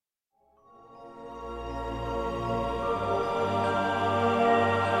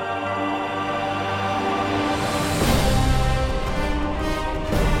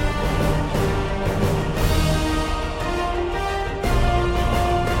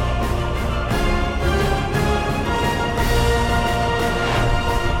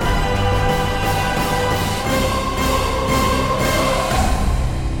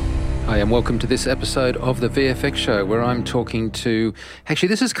welcome to this episode of the VFX Show, where I'm talking to... Actually,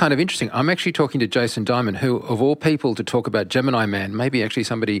 this is kind of interesting. I'm actually talking to Jason Diamond, who, of all people, to talk about Gemini Man, maybe actually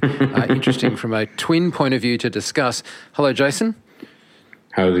somebody interesting from a twin point of view to discuss. Hello, Jason.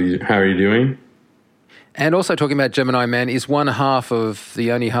 How are you doing? And also talking about Gemini Man is one half of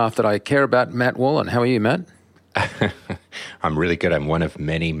the only half that I care about, Matt Wallen. How are you, Matt? I'm really good. I'm one of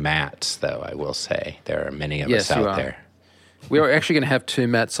many Matts, though, I will say. There are many of us out there. We were actually going to have two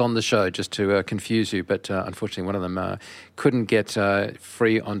Matts on the show just to confuse you, but unfortunately one of them couldn't get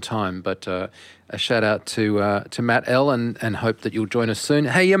free on time. But a shout out to Matt L and hope that you'll join us soon.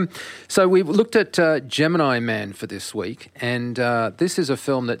 Hey, so we looked at Gemini Man for this week, and this is a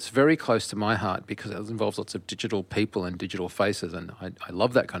film that's very close to my heart because it involves lots of digital people and digital faces, and I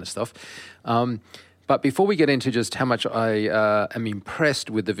love that kind of stuff. But before we get into just how much I am impressed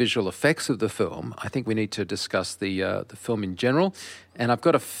with the visual effects of the film, I think we need to discuss the film in general. And I've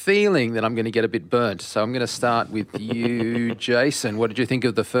got a feeling that I'm going to get a bit burnt. So I'm going to start with you, Jason. What did you think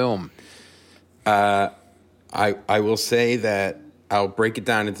of the film? I will say that I'll break it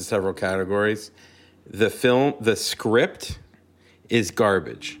down into several categories. The script is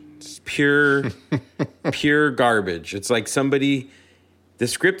garbage. It's pure garbage. It's like the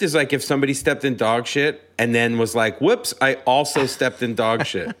script is like if somebody stepped in dog shit and then was like, whoops, I also stepped in dog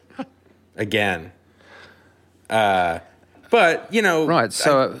shit again. But, you know. Right,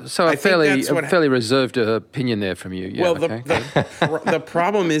 so a fairly reserved opinion there from you. Yeah, well, okay. The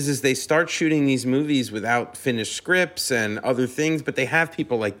problem is they start shooting these movies without finished scripts and other things, but they have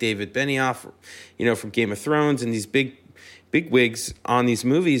people like David Benioff, from Game of Thrones and these big wigs on these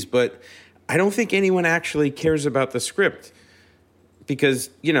movies, but I don't think anyone actually cares about the script. Because,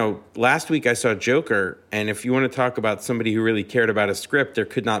 last week I saw Joker, and if you want to talk about somebody who really cared about a script, there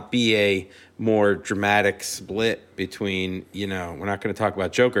could not be a more dramatic split between, we're not going to talk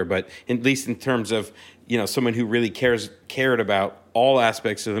about Joker, but at least in terms of, someone who really cared about all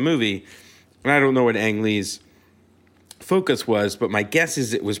aspects of the movie. And I don't know what Ang Lee's focus was, but my guess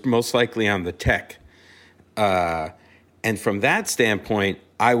is it was most likely on the tech. And from that standpoint,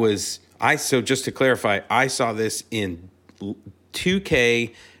 so just to clarify, I saw this in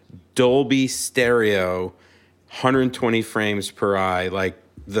 2K Dolby stereo, 120 frames per eye, like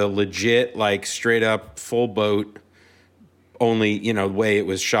the legit, like straight up full boat, only, way it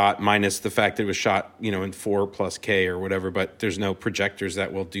was shot, minus the fact that it was shot, in 4+K or whatever, but there's no projectors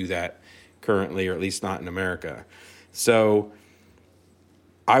that will do that currently, or at least not in America. So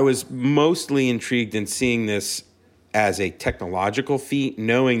I was mostly intrigued in seeing this as a technological feat,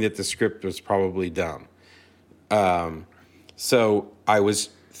 knowing that the script was probably dumb. So I was,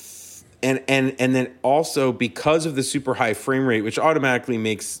 and then also because of the super high frame rate, which automatically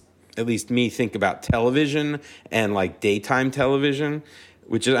makes at least me think about television and like daytime television,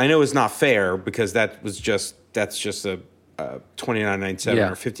 which I know is not fair because that's just a 2997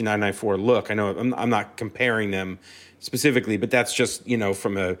 or 5994 look. I know I'm not comparing them specifically, but that's just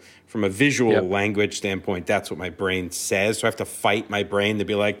from a visual language standpoint, that's what my brain says. So I have to fight my brain to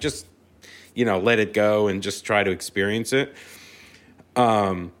be like, just let it go and just try to experience it.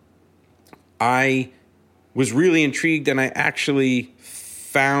 I was really intrigued, and I actually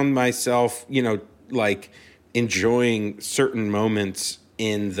found myself, like enjoying certain moments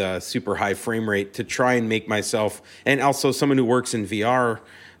in the super high frame rate to try and make myself, and also someone who works in VR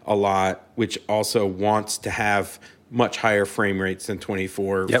a lot, which also wants to have much higher frame rates than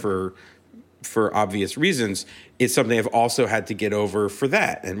 24 for obvious reasons, is something I've also had to get over for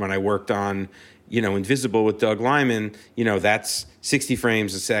that. And when I worked on, Invisible with Doug Liman, that's 60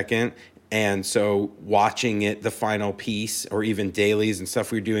 frames a second. And so watching it, the final piece, or even dailies and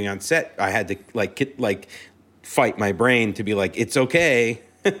stuff we were doing on set, I had to like fight my brain to be like, it's okay.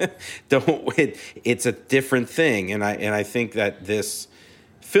 It's a different thing. And I think that this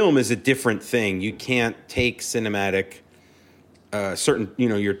film is a different thing. You can't take cinematic certain,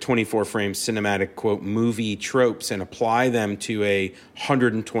 your 24 frame cinematic quote movie tropes and apply them to a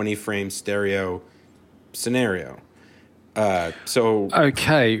 120 frame stereo scenario.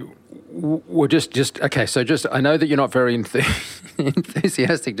 Okay. Well, okay. So I know that you're not very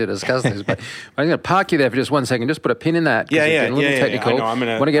enthusiastic to discuss this, but I'm going to park you there for just 1 second. Just put a pin in that. Yeah. A little technical. I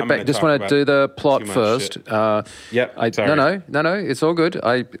know, want to get back. Just want to do the plot first. Sorry. No. It's all good.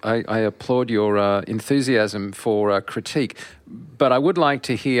 I applaud your enthusiasm for critique, but I would like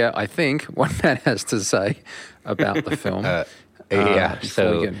to hear, I think, what Matt has to say about the film. So we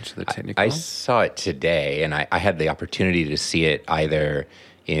get into the technical. I saw it today, and I had the opportunity to see it either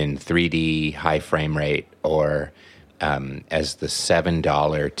in 3D high frame rate or as the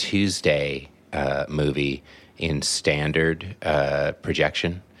 $7 Tuesday movie in standard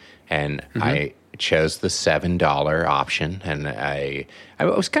projection. and I chose the $7 option, and I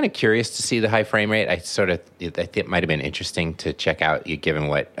was kind of curious to see the high frame rate. I think it might have been interesting to check out, given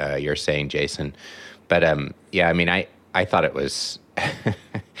what you're saying, Jason. But yeah, I mean, I thought it was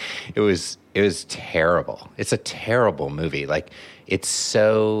it was terrible. It's a terrible movie. Like, it's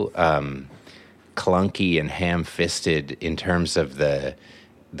so clunky and ham-fisted in terms of the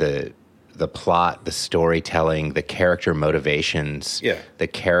plot, the storytelling, the character motivations, the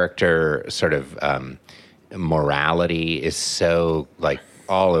character sort of morality is so like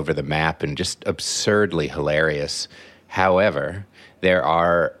all over the map and just absurdly hilarious. However, there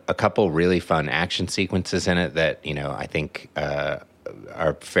are a couple really fun action sequences in it that, I think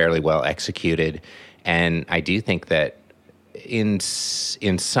are fairly well executed. And I do think that in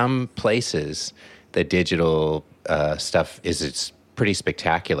some places, the digital stuff is pretty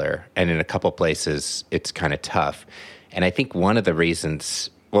spectacular, and in a couple places it's kind of tough. And I think one of the reasons,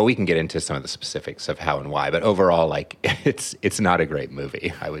 well, we can get into some of the specifics of how and why, but overall, like, it's not a great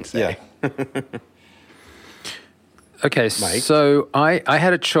movie, I would say. Yeah. Okay, Mike? So I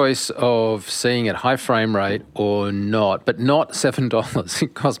had a choice of seeing at high frame rate or not, but not $7.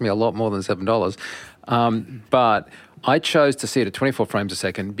 It cost me a lot more than $7. But I chose to see it at 24 frames a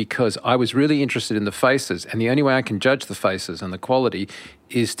second because I was really interested in the faces, and the only way I can judge the faces and the quality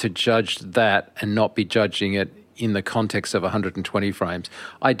is to judge that and not be judging it in the context of 120 frames.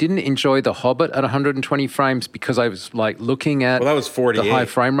 I didn't enjoy The Hobbit at 120 frames because I was like looking at that was 48. the high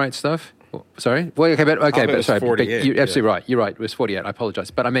frame rate stuff. Sorry? Well, okay, but sorry. 48, You're absolutely right. You're right. It was 48. I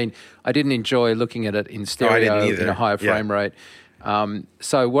apologize. But I mean, I didn't enjoy looking at it in stereo in a higher frame rate.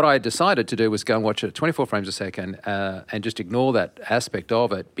 So what I decided to do was go and watch it at 24 frames a second and just ignore that aspect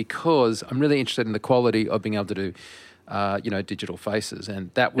of it because I'm really interested in the quality of being able to do, digital faces.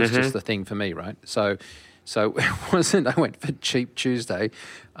 And that was just the thing for me, right? So it wasn't, I went for Cheap Tuesday.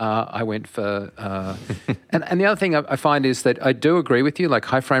 I went for, and the other thing I find is that I do agree with you, like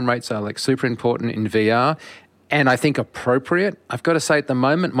high frame rates are like super important in VR and I think appropriate. I've got to say at the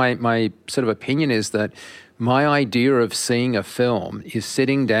moment, my sort of opinion is that my idea of seeing a film is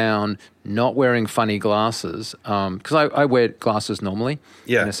sitting down, not wearing funny glasses, because I wear glasses normally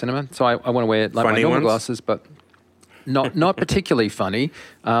in a cinema. So I want to wear like funny my normal ones? glasses, but not particularly funny.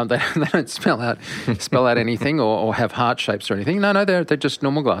 They don't spell out anything or have heart shapes or anything. No, they're just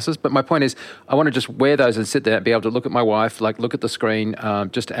normal glasses. But my point is, I want to just wear those and sit there and be able to look at my wife, like look at the screen,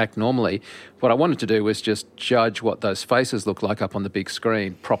 just to act normally. What I wanted to do was just judge what those faces look like up on the big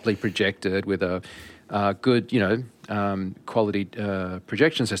screen, properly projected with a good, quality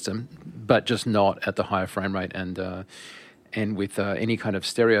projection system, but just not at the higher frame rate and with any kind of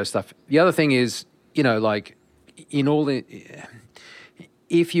stereo stuff. The other thing is,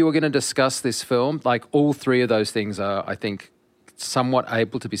 if you were going to discuss this film, like all three of those things are, I think, somewhat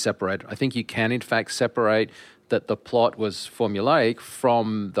able to be separated. I think you can, in fact, separate that the plot was formulaic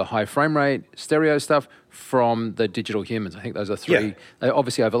from the high frame rate stereo stuff from the digital humans. I think those are three. Yeah. They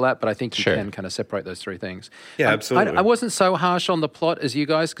obviously overlap, but I think you can kind of separate those three things. Yeah, absolutely. I wasn't so harsh on the plot as you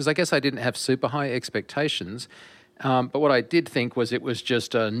guys because I guess I didn't have super high expectations. But what I did think was it was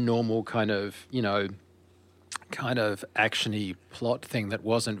just a normal kind of action-y plot thing that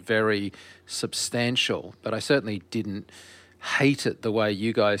wasn't very substantial, but I certainly didn't hate it the way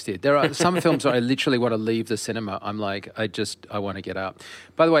you guys did. There are some films where I literally want to leave the cinema. I'm like, I want to get up.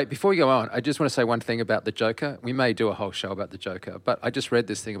 By the way, before we go on, I just want to say one thing about the Joker. We may do a whole show about the Joker, but I just read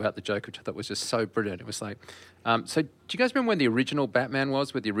this thing about the Joker that was just so brilliant. It was like, so do you guys remember when the original Batman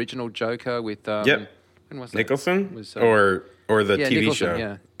was with the original Joker with Yep. When was that? Nicholson? Was, or the TV Nicholson, show?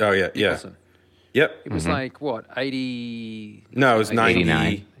 Yeah. Oh, yeah, Nicholson. yeah. Yep. It was like, what, 80... No, it was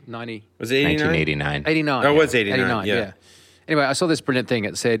 89. 90... Was it 89? 1989. 89. Oh, it was 89, yeah. yeah. Anyway, I saw this brilliant thing.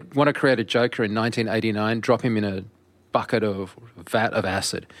 It said, want to create a Joker in 1989, drop him in a vat of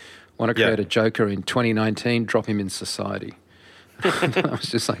acid. Want to create a Joker in 2019, drop him in society. That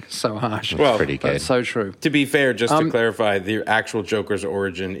was just like so harsh. Well, pretty good. But so true. To be fair, just to clarify, the actual Joker's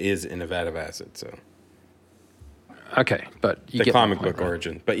origin is in a vat of acid, so... Okay, but you The get my comic point, book right?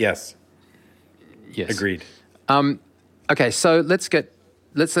 origin. But yes, Yes. agreed. Okay, so let's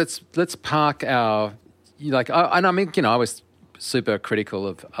park our I was super critical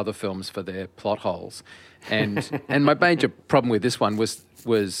of other films for their plot holes, and my major problem with this one was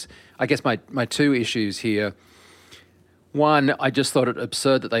I guess my two issues here. One, I just thought it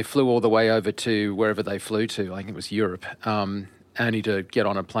absurd that they flew all the way over to wherever they flew to. I think it was Europe. Only to get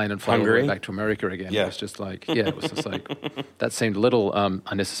on a plane and fly all the way back to America again. Yeah. It was just like, that seemed a little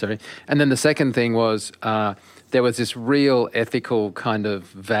unnecessary. And then the second thing was there was this real ethical kind of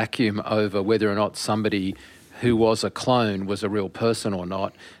vacuum over whether or not somebody who was a clone was a real person or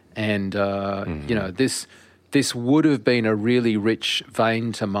not. And this would have been a really rich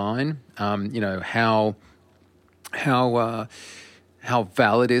vein to mine. How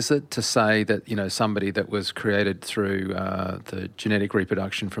valid is it to say that somebody that was created through the genetic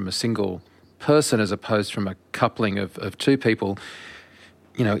reproduction from a single person as opposed from a coupling of two people,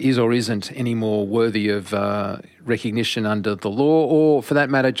 is or isn't any more worthy of recognition under the law, or for that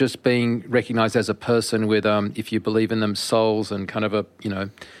matter, just being recognised as a person with, if you believe in them, souls and kind of a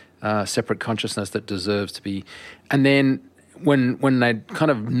separate consciousness that deserves to be. And then when they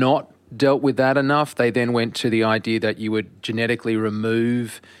kind of not dealt with that enough, they then went to the idea that you would genetically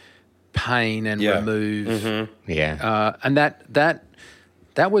remove pain and remove, and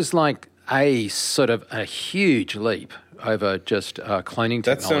that was like a sort of a huge leap over just cloning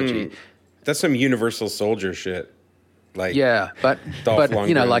technology. That's some universal soldier shit. Like but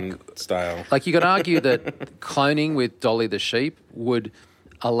Lundgren style. Like you could argue that cloning with Dolly the sheep would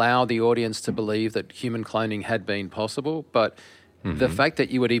allow the audience to believe that human cloning had been possible, but the fact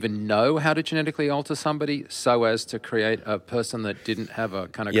that you would even know how to genetically alter somebody so as to create a person that didn't have a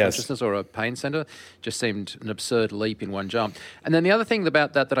kind of consciousness or a pain center just seemed an absurd leap in one jump. And then the other thing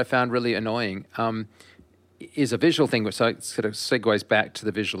about that I found really annoying is a visual thing, which sort of segues back to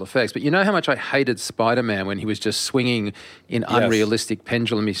the visual effects. But you know how much I hated Spider-Man when he was just swinging in unrealistic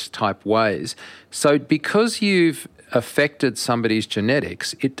pendulum-ish type ways. So because you've affected somebody's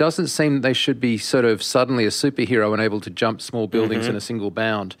genetics, it doesn't seem they should be sort of suddenly a superhero and able to jump small buildings in a single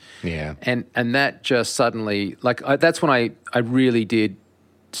bound. Yeah. And that just suddenly, that's when I really did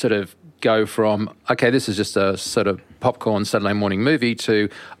sort of go from, okay, this is just a sort of popcorn Saturday morning movie to,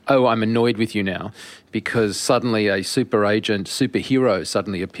 oh, I'm annoyed with you now because suddenly a superhero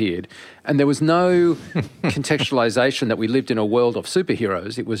suddenly appeared. And there was no contextualization that we lived in a world of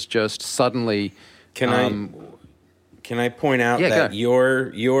superheroes. It was just suddenly... Can I point out that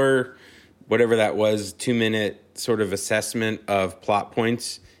your whatever that was 2-minute sort of assessment of plot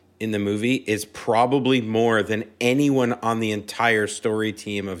points in the movie is probably more than anyone on the entire story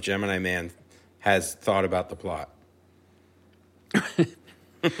team of Gemini Man has thought about the plot.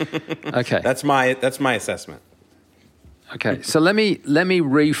 Okay. That's my assessment. Okay. So let me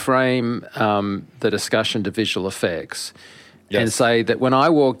reframe the discussion to visual effects. Yes. And say that when I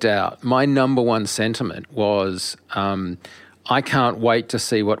walked out, my number one sentiment was, I can't wait to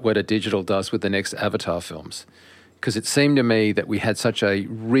see what Weta Digital does with the next Avatar films. Because it seemed to me that we had such a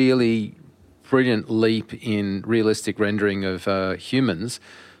really brilliant leap in realistic rendering of humans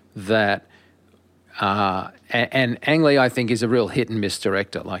that, and Ang Lee, I think, is a real hit and miss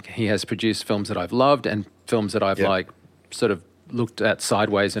director. Like, he has produced films that I've loved and films that I've sort of looked at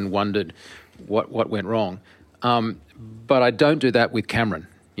sideways and wondered what went wrong. But I don't do that with Cameron,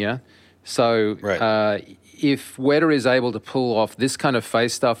 yeah? So if Weta is able to pull off this kind of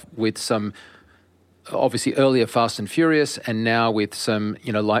face stuff with some, obviously earlier Fast and Furious, and now with some,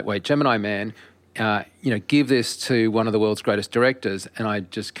 lightweight Gemini Man, give this to one of the world's greatest directors, and I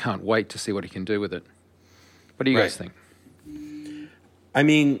just can't wait to see what he can do with it. What do you guys think? I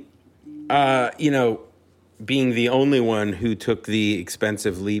mean, being the only one who took the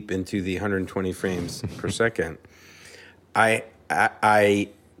expensive leap into the 120 frames per second, I,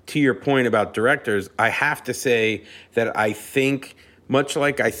 to your point about directors, I have to say that I think, much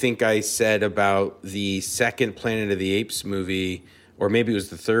like I think I said about the second Planet of the Apes movie, or maybe it was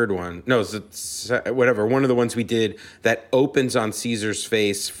the third one. No, it's whatever. One of the ones we did that opens on Caesar's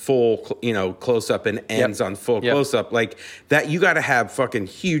face, full, close up, and ends on full close up. Like that, you got to have fucking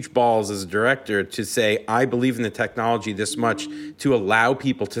huge balls as a director to say, I believe in the technology this much to allow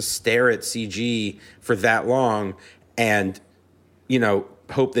people to stare at CG for that long and,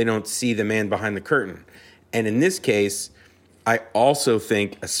 hope they don't see the man behind the curtain. And in this case, I also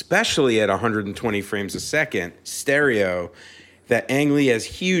think, especially at 120 frames a second, stereo, that Ang Lee has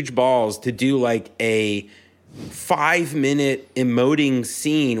huge balls to do like a 5-minute emoting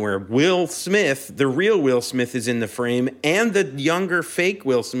scene where Will Smith, the real Will Smith, is in the frame, and the younger fake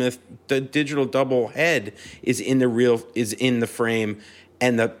Will Smith, the digital double head, is in the frame,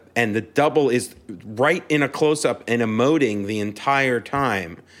 and the double is right in a close up and emoting the entire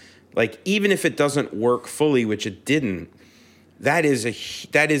time. Like, even if it doesn't work fully, which it didn't, that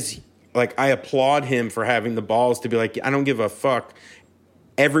is like, I applaud him for having the balls to be like, I don't give a fuck.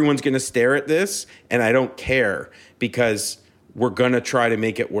 Everyone's going to stare at this, and I don't care because we're going to try to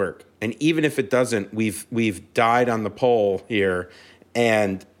make it work. And even if it doesn't, we've died on the pole here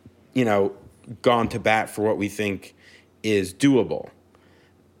and, gone to bat for what we think is doable.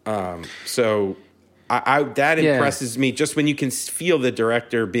 So that impresses me, just when you can feel the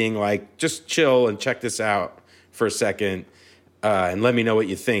director being like, just chill and check this out for a second. and let me know what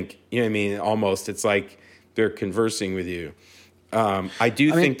you think. You know what I mean? Almost, it's like they're conversing with you. I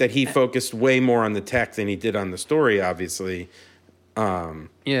think that he focused way more on the tech than he did on the story, obviously.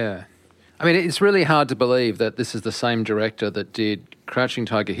 Yeah. I mean, it's really hard to believe that this is the same director that did Crouching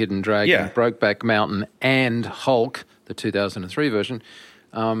Tiger, Hidden Dragon, Brokeback Mountain, and Hulk, the 2003 version.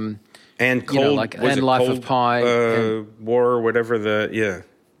 And Cold, and Life of Pi. War, or whatever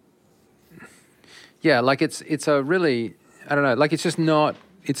Yeah, like it's a really, I don't know, like it's not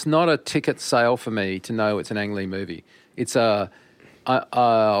a ticket sale for me to know it's an Ang Lee movie. It's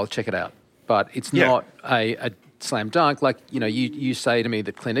I'll check it out. But it's not a slam dunk. Like, you say to me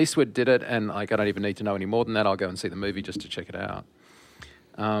that Clint Eastwood did it, and like I don't even need to know any more than that. I'll go and see the movie just to check it out.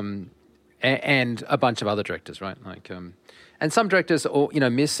 And a bunch of other directors, right? Like, and some directors,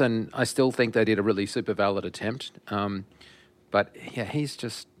 miss, and I still think they did a really super valid attempt. But yeah, he's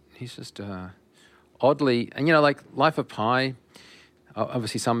just oddly, and like Life of Pi.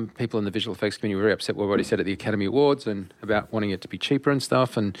 Obviously, some people in the visual effects community were very upset with what he said at the Academy Awards and about wanting it to be cheaper and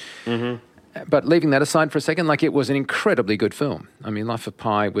stuff. And but leaving that aside for a second, like, it was an incredibly good film. I mean, Life of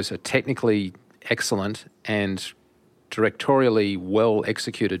Pi was a technically excellent and directorially well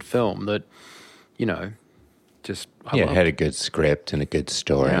executed film that, just it had a good script and a good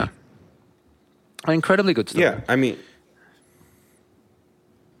story. Yeah. An incredibly good story. Yeah, I mean,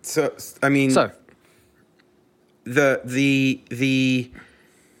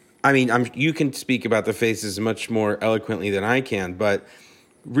 you can speak about the faces much more eloquently than I can, but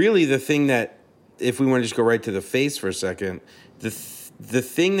really the thing that, if we want to just go right to the face for a second, the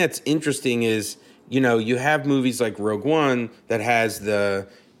thing that's interesting is, you have movies like Rogue One that has the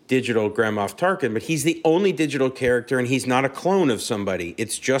digital Grand Moff Tarkin, but he's the only digital character and he's not a clone of somebody.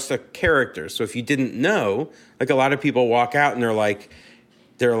 It's just a character. So if you didn't know, like, a lot of people walk out and they're like,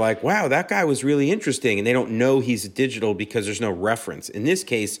 wow, that guy was really interesting. And they don't know he's digital because there's no reference. In this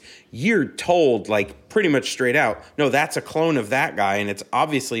case, you're told, like, pretty much straight out, no, that's a clone of that guy. And it's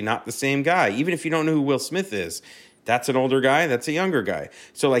obviously not the same guy. Even if you don't know who Will Smith is, that's an older guy, that's a younger guy.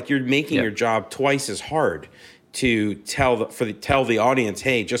 So, like, you're making your job twice as hard to tell the audience,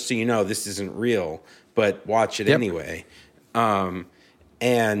 hey, just so you know, this isn't real, but watch it anyway.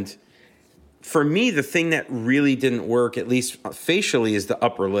 And for me, the thing that really didn't work, at least facially, is the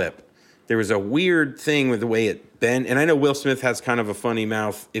upper lip. There was a weird thing with the way it bent. And I know Will Smith has kind of a funny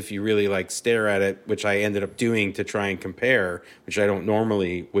mouth if you really, like, stare at it, which I ended up doing to try and compare, which I would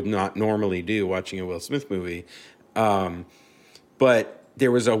not normally do watching a Will Smith movie. But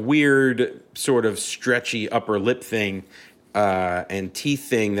there was a weird sort of stretchy upper lip thing and teeth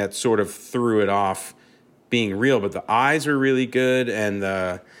thing that sort of threw it off being real. But the eyes were really good, and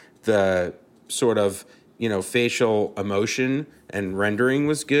the sort of, facial emotion and rendering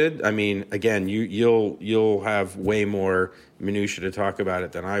was good. I mean, again, you'll have way more minutia to talk about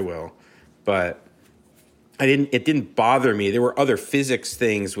it than I will, but it didn't bother me. There were other physics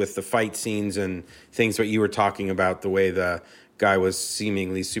things with the fight scenes and things that you were talking about, the way the guy was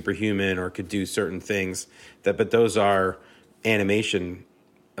seemingly superhuman or could do certain things, but those are animation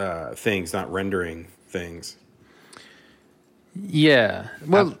things, not rendering things. Yeah.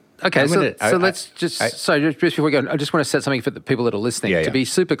 Well, okay, let's just before we go, I just want to set something for the people that are listening. To be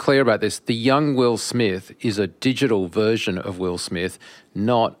super clear about this, the young Will Smith is a digital version of Will Smith,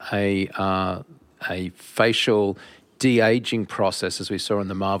 not a facial de-aging process as we saw in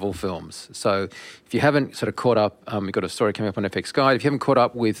the Marvel films. So if you haven't sort of caught up, we've got a story coming up on FX Guide. If you haven't caught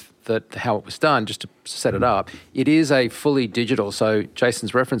up with how it was done, just to set it up, it is a fully digital. So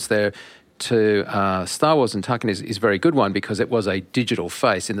Jason's reference there to Star Wars and Tarkin is a very good one, because it was a digital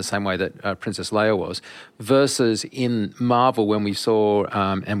face in the same way that Princess Leia was, versus in Marvel when we saw,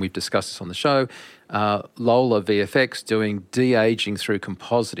 and we've discussed this on the show, Lola VFX doing de-aging through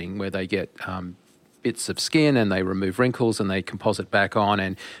compositing, where they get bits of skin and they remove wrinkles and they composite back on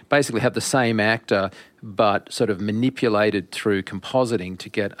and basically have the same actor but sort of manipulated through compositing to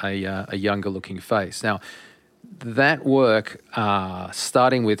get a younger looking face. Now, that work,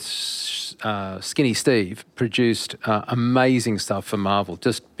 starting with Skinny Steve, produced amazing stuff for Marvel,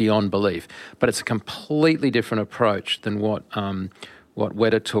 just beyond belief. But it's a completely different approach than what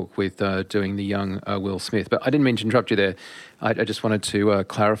Weta took with doing the young Will Smith. But I didn't mean to interrupt you there. I just wanted to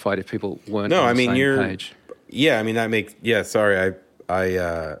clarify it if people weren't on the same page. Yeah, I mean, that makes... Yeah, sorry,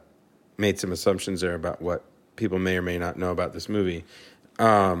 I made some assumptions there about what people may or may not know about this movie.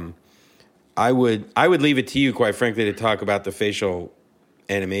 I would leave it to you, quite frankly, to talk about the facial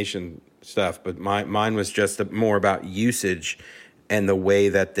animation stuff, but mine was just more about usage and the way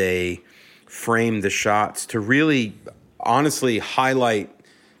that they framed the shots to really honestly highlight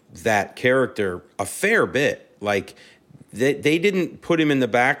that character a fair bit. Like, they didn't put him in the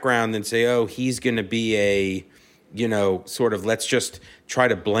background and say, oh, he's going to be a, sort of, let's just try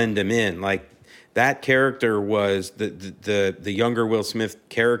to blend him in. Like, that character was the younger Will Smith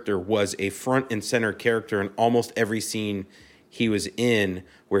character was a front and center character in almost every scene he was in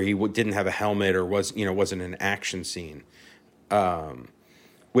where he didn't have a helmet or wasn't an action scene.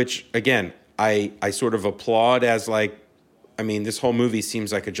 Which again, I sort of applaud as like, I mean, this whole movie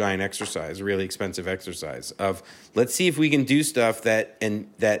seems like a giant exercise, really expensive exercise of let's see if we can do stuff that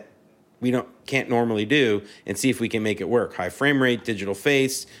we can't normally do and see if we can make it work. High frame rate, digital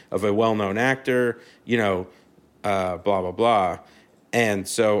face of a well-known actor, blah, blah, blah. And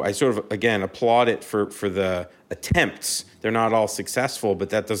so I sort of, again, applaud it for the attempts. They're not all successful, but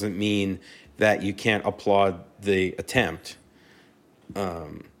that doesn't mean that you can't applaud the attempt.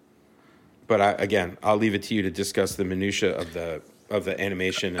 But I'll leave it to you to discuss the minutia of the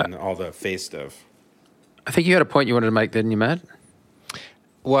animation and all the face stuff. I think you had a point you wanted to make, didn't you, Matt?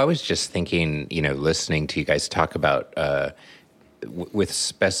 Well, I was just thinking, listening to you guys talk about with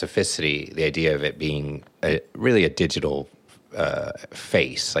specificity, the idea of it being really a digital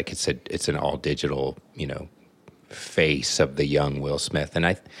face, like it's an all digital, face of the young Will Smith,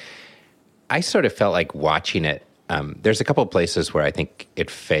 and I sort of felt like watching it. There's a couple of places where I think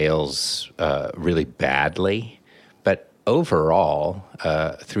it fails really badly, but overall,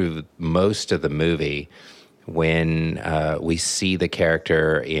 through most of the movie, when we see the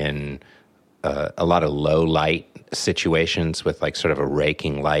character in a lot of low light situations with like sort of a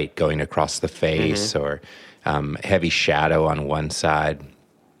raking light going across the face or heavy shadow on one side.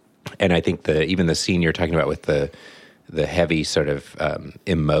 And I think even the scene you're talking about with the heavy sort of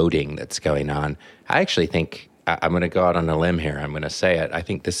emoting that's going on, I actually think, I'm going to go out on a limb here, I'm going to say it, I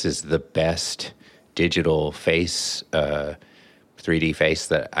think this is the best digital face 3D face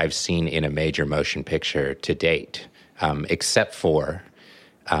that I've seen in a major motion picture to date, except for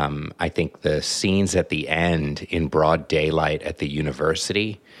I think the scenes at the end in broad daylight at the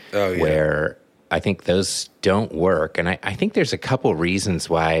university, where I think those don't work. And I think there's a couple reasons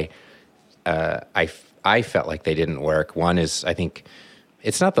why I felt like they didn't work. One is I think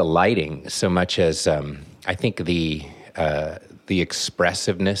it's not the lighting so much as I think the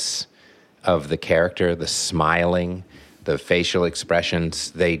expressiveness of the character, the smiling, the facial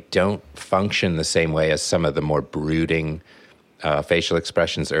expressions, they don't function the same way as some of the more brooding facial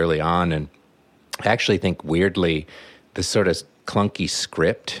expressions early on. And I actually think, weirdly, the sort of clunky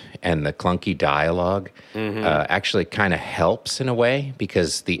script and the clunky dialogue actually kind of helps in a way,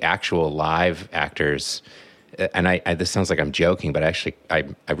 because the actual live actors, and this sounds like I'm joking, but actually I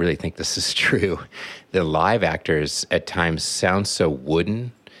really think this is true. The live actors at times sound so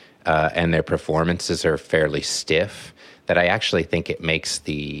wooden, and their performances are fairly stiff, that I actually think it makes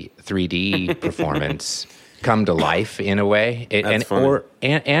the 3D performance come to life in a way, or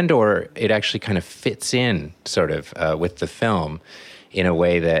it actually kind of fits in sort of with the film in a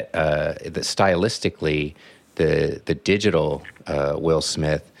way that stylistically the digital Will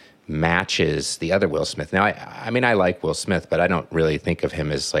Smith matches the other Will Smith. Now, I mean, I like Will Smith, but I don't really think of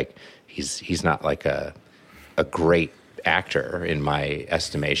him as like he's not like a great actor in my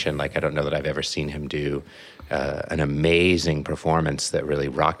estimation. Like, I don't know that I've ever seen him do an amazing performance that really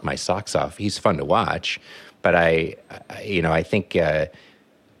rocked my socks off. He's fun to watch, but I think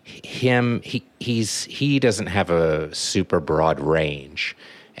he doesn't have a super broad range,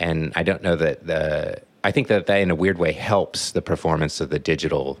 and I don't know that I think that in a weird way helps the performance of the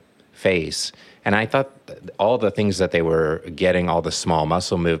digital face. And I thought all the things that they were getting, all the small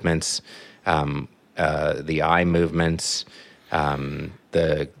muscle movements, the eye movements,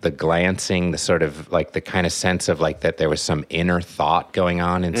 the glancing, the sort of like the kind of sense of like that there was some inner thought going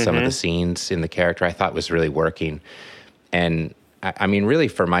on in some of the scenes in the character, I thought was really working. And I mean, really,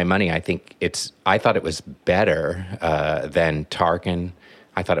 for my money, I thought it was better than Tarkin.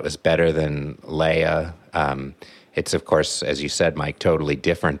 I thought it was better than Leia. It's, of course, as you said, Mike, totally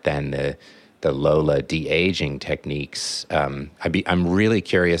different than the Lola de-aging techniques. I'm really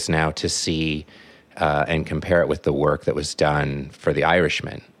curious now to see and compare it with the work that was done for The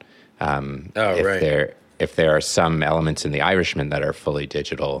Irishman. If there are some elements in The Irishman that are fully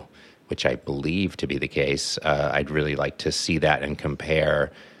digital, which I believe to be the case, I'd really like to see that and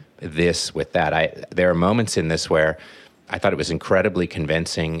compare this with that. There are moments in this where I thought it was incredibly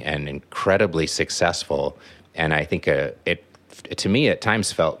convincing and incredibly successful, and I think it to me at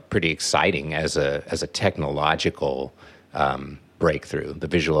times felt pretty exciting as a technological breakthrough. The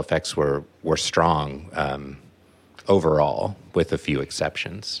visual effects were strong overall, with a few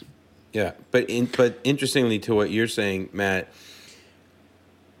exceptions. Yeah, but interestingly to what you're saying, Matt,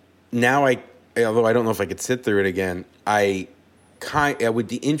 now although I don't know if I could sit through it again, I would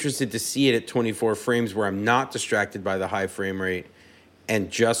be interested to see it at 24 frames where I'm not distracted by the high frame rate and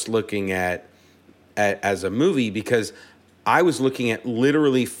just looking at as a movie, because I was looking at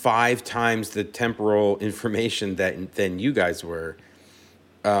literally 5 times the temporal information than you guys were.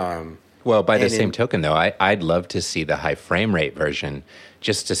 Well, by the same token, though, I'd love to see the high frame rate version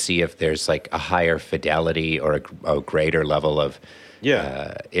just to see if there's like a higher fidelity or a greater level of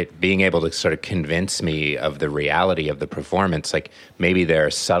it being able to sort of convince me of the reality of the performance. Like maybe there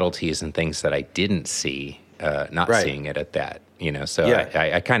are subtleties and things that I didn't see, seeing it at that. So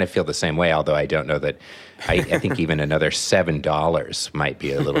I kind of feel the same way, although I don't know that. I think even another $7 might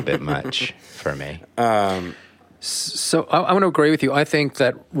be a little bit much for me. So I want to agree with you. I think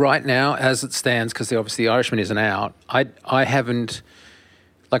that right now, as it stands, because obviously The Irishman isn't out, I haven't,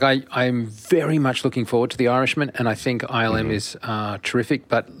 like I'm very much looking forward to The Irishman, and I think ILM is terrific.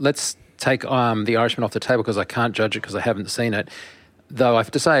 But let's take The Irishman off the table because I can't judge it because I haven't seen it. Though I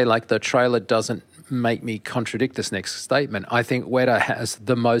have to say, like, the trailer doesn't make me contradict this next statement. I think Weta has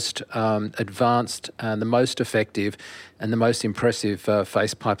the most advanced and the most effective and the most impressive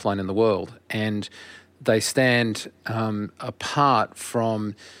face pipeline in the world. And they stand apart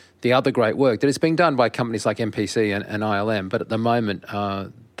from the other great work that is being done by companies like MPC and ILM, but at the moment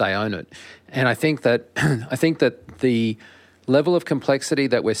they own it. And I think that the level of complexity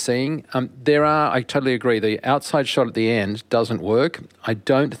that we're seeing, I totally agree, the outside shot at the end doesn't work. I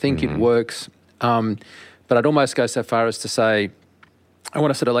don't think it works, but I'd almost go so far as to say, I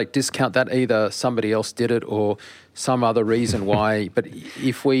want to sort of like discount that either somebody else did it or some other reason why. But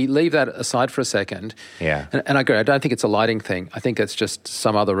if we leave that aside for a second, and I agree, I don't think it's a lighting thing. I think it's just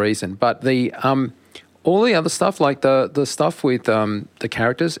some other reason. But the all the other stuff, like the stuff with the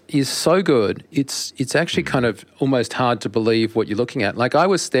characters, is so good. It's actually kind of almost hard to believe what you're looking at. Like I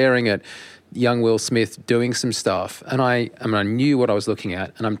was staring at young Will Smith doing some stuff, and I knew what I was looking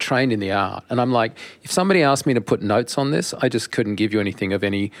at, and I'm trained in the art. And I'm like, if somebody asked me to put notes on this, I just couldn't give you anything of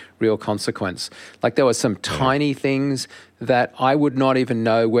any real consequence. Like there were some tiny things that I would not even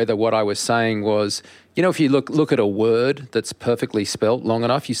know whether what I was saying was, if you look at a word that's perfectly spelt long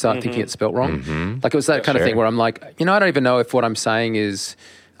enough, you start thinking it's spelt wrong. Like it was that kind of thing where I'm like, I don't even know if what I'm saying is,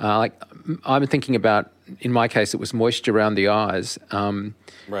 like I'm thinking about, in my case, it was moisture around the eyes.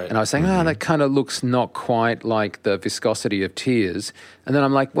 Right. And I was saying, that kind of looks not quite like the viscosity of tears. And then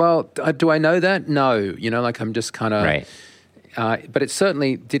I'm like, well, do I know that? No. Like I'm just kind of... Right. But it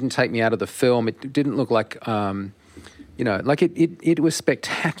certainly didn't take me out of the film. It didn't look like... like it was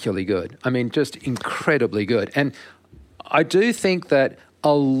spectacularly good. I mean, just incredibly good. And I do think that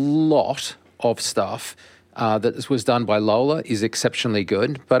a lot of stuff that was done by Lola is exceptionally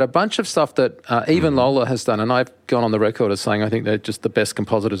good, but a bunch of stuff that even Lola has done, and I've gone on the record as saying I think they're just the best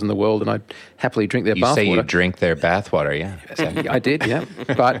compositors in the world, and I'd happily drink their bathwater. You say you drink their bathwater, yeah. I did, yeah.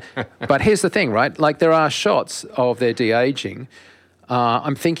 But here's the thing, right? Like there are shots of their de-aging.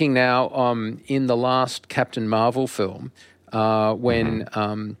 I'm thinking now in the last Captain Marvel film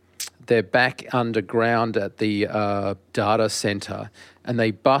when they're back underground at the data center and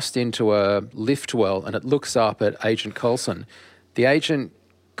they bust into a lift well and it looks up at Agent Coulson. The Agent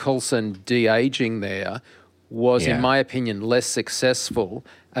Coulson de-aging there was, in my opinion, less successful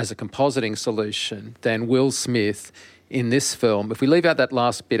as a compositing solution than Will Smith in this film. If we leave out that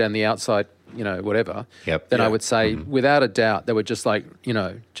last bit and the outside, whatever, then I would say without a doubt they were just like,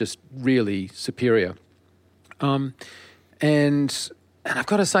 just really superior. And I've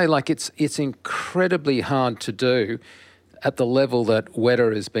got to say, like, it's incredibly hard to do at the level that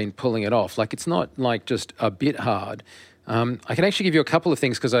Weta has been pulling it off. Like, it's not like just a bit hard. I can actually give you a couple of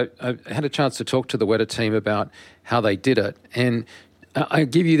things because I had a chance to talk to the Weta team about how they did it. And I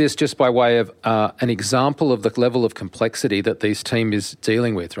give you this just by way of an example of the level of complexity that this team is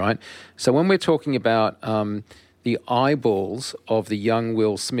dealing with, right? So when we're talking about the eyeballs of the young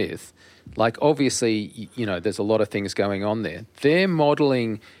Will Smith, like obviously, there's a lot of things going on there. They're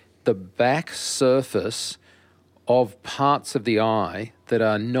modeling the back surface of parts of the eye that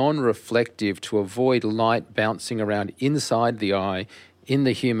are non-reflective to avoid light bouncing around inside the eye in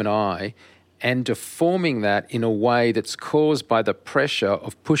the human eye and deforming that in a way that's caused by the pressure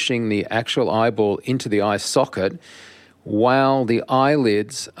of pushing the actual eyeball into the eye socket while the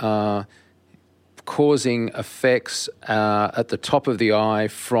eyelids are causing effects at the top of the eye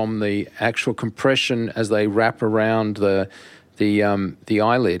from the actual compression as they wrap around the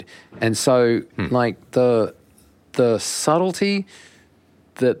eyelid. And so like the subtlety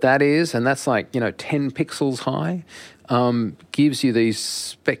that is, and that's like 10 pixels high, gives you these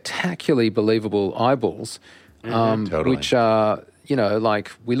spectacularly believable eyeballs, totally. which are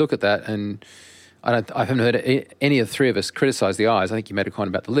like we look at that and I haven't heard any of the three of us criticize the eyes. I think you made a comment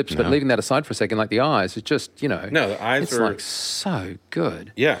about the lips, but leaving that aside for a second, like the eyes, it's just, No, the eyes it's are like so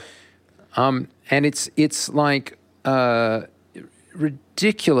good. Yeah. And it's like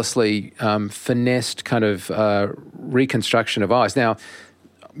ridiculously finessed kind of reconstruction of eyes. Now,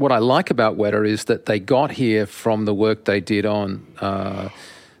 what I like about Weta is that they got here from the work they did on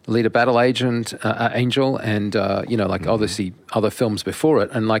Leader Battle Agent, Angel, and obviously other films before it,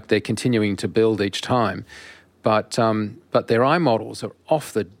 and like they're continuing to build each time. But their eye models are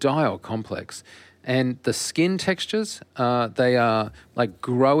off the dial complex. And the skin textures, they are like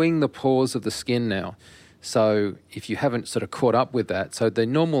growing the pores of the skin now. So if you haven't sort of caught up with that, so the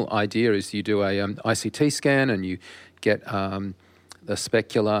normal idea is you do a ICT scan and you get the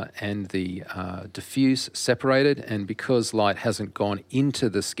specular and the diffuse separated, and because light hasn't gone into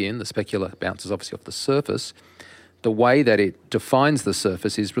the skin, the specular bounces obviously off the surface, the way that it defines the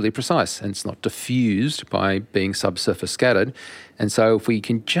surface is really precise, and it's not diffused by being subsurface scattered. And so if we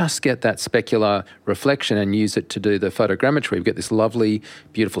can just get that specular reflection and use it to do the photogrammetry, we get this lovely,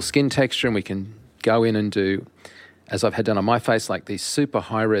 beautiful skin texture, and we can go in and do, as I've had done on my face, like these super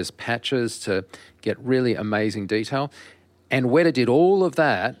high-res patches to get really amazing detail. And Weta did all of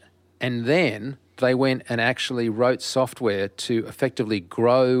that, and then they went and actually wrote software to effectively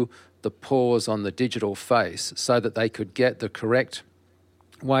grow the pores on the digital face so that they could get the correct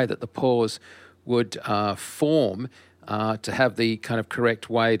way that the pores would form to have the kind of correct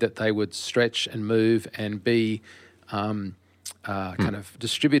way that they would stretch and move and be kind of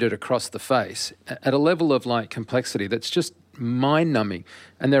distributed across the face at a level of like complexity that's just mind-numbing.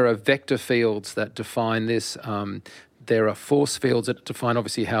 And there are vector fields that define this. There are force fields that define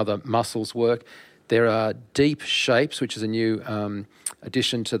obviously how the muscles work. There are deep shapes, which is a new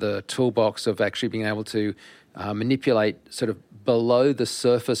addition to the toolbox of actually being able to manipulate sort of below the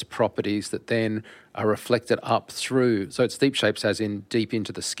surface properties that then are reflected up through. So it's deep shapes as in deep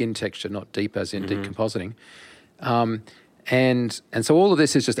into the skin texture, not deep as in decompositing. And so all of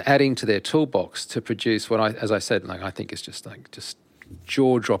this is just adding to their toolbox to produce what as I said, like I think is just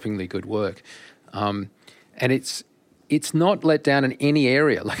jaw-droppingly good work. And it's not let down in any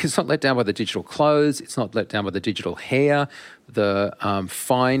area. Like it's not let down by the digital clothes. It's not let down by the digital hair, the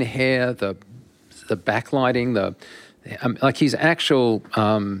fine hair, the backlighting, like his actual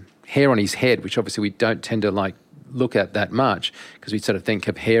hair on his head, which obviously we don't tend to like look at that much because we sort of think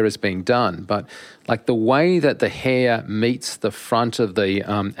of hair as being done. But like the way that the hair meets the front of the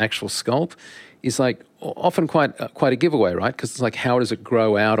actual sculpt is like often quite a giveaway, right? Because it's like, how does it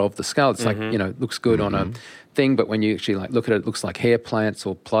grow out of the skull? It's like, it looks good on a thing, but when you actually like look at it, it looks like hair plants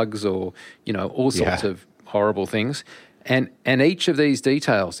or plugs or, all sorts of horrible things. And each of these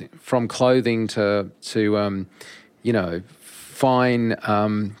details, from clothing to fine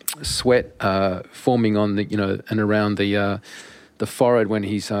sweat forming on the, and around the forehead when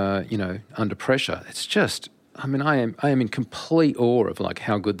he's, under pressure. It's just, I am in complete awe of like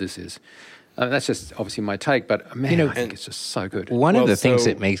how good this is. That's just obviously my take, but man, I think it's just so good. One of the things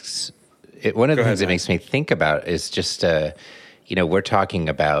that makes me think about is just, we're talking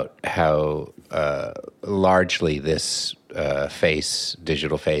about how largely this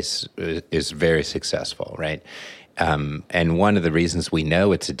digital face is very successful, right? And one of the reasons we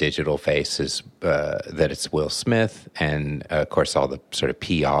know it's a digital face is that it's Will Smith, and of course all the sort of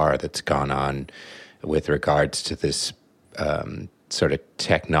PR that's gone on with regards to this sort of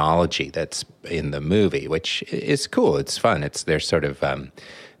technology that's in the movie, which is cool. It's fun. They're sort of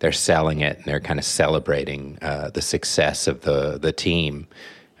they're selling it, and they're kind of celebrating the success of the team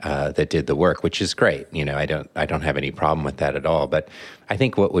that did the work, which is great. I don't have any problem with that at all. But I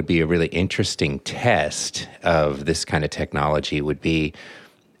think what would be a really interesting test of this kind of technology would be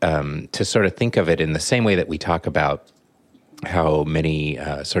to sort of think of it in the same way that we talk about how many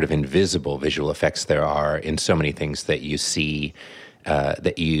sort of invisible visual effects there are in so many things that you see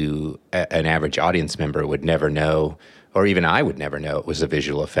that an average audience member would never know, or even I would never know it was a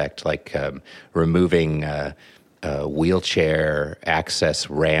visual effect, like removing wheelchair access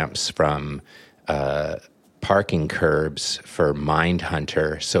ramps from parking curbs for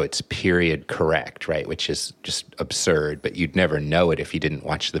Mindhunter, so it's period correct, right? Which is just absurd, but you'd never know it if you didn't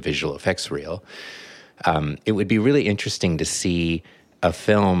watch the visual effects reel. It would be really interesting to see a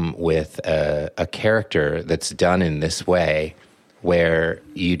film with a character that's done in this way where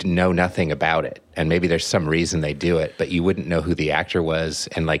you'd know nothing about it. And maybe there's some reason they do it, but you wouldn't know who the actor was.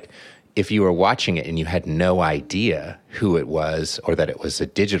 And like, if you were watching it and you had no idea who it was or that it was a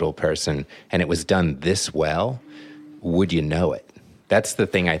digital person and it was done this well, would you know it? That's the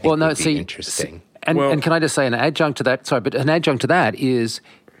thing I think would be interesting. And can I just say an adjunct to that? Sorry, but an adjunct to that is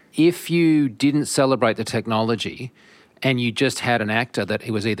if you didn't celebrate the technology and you just had an actor that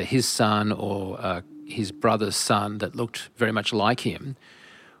it was either his son or his brother's son that looked very much like him,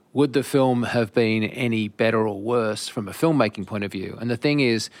 would the film have been any better or worse from a filmmaking point of view? And the thing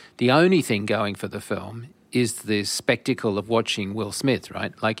is, the only thing going for the film is the spectacle of watching Will Smith,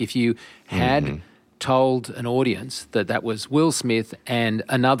 right? Like if you had told an audience that that was Will Smith and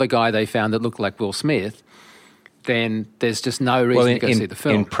another guy they found that looked like Will Smith, then there's just no reason to go see the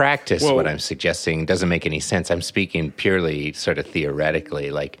film. In practice, what I'm suggesting doesn't make any sense. I'm speaking purely sort of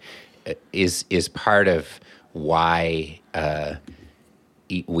theoretically. Like, is part of why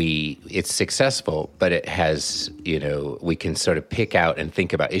it's successful, but it has, we can sort of pick out and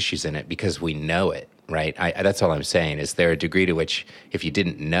think about issues in it because we know it, right? That's all I'm saying. Is there a degree to which if you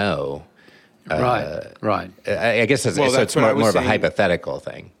didn't know... Right. I guess it's more of a hypothetical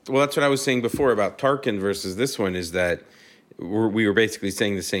thing. Well, that's what I was saying before about Tarkin versus this one, is that we were basically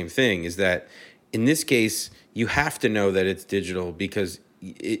saying the same thing, is that in this case, you have to know that it's digital because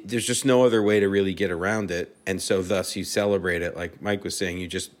there's just no other way to really get around it. And so thus you celebrate it. Like Mike was saying,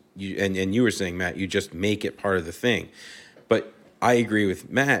 and you were saying, Matt, you just make it part of the thing. But I agree with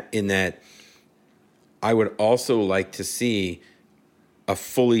Matt in that I would also like to see a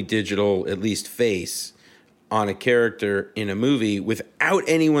fully digital, at least face on a character in a movie without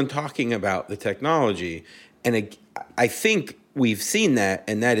anyone talking about the technology. And I think we've seen that,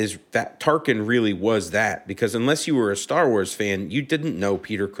 and that is that Tarkin really was that, because unless you were a Star Wars fan, you didn't know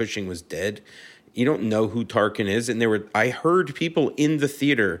Peter Cushing was dead. You don't know who Tarkin is. And I heard people in the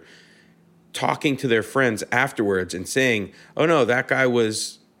theater talking to their friends afterwards and saying, oh no, that guy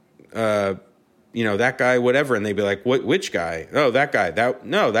was, that guy, whatever. And they'd be like, which guy? Oh, that guy.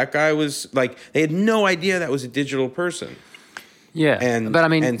 That guy was like, they had no idea that was a digital person. Yeah. But I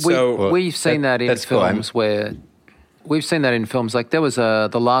mean, we've seen that in films where we've seen that in films. Like there was the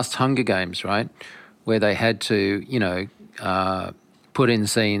last Hunger Games, right? Where they had to, put in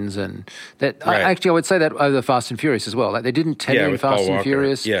scenes and that. Right. I would say that over Fast and Furious as well. Like they didn't tell you in Fast and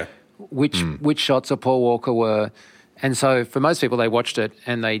Furious which shots of Paul Walker were. And so for most people, they watched it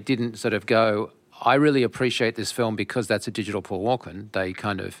and they didn't sort of go, I really appreciate this film because that's a digital Paul Walker. They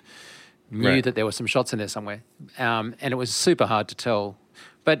kind of knew that there were some shots in there somewhere. And it was super hard to tell.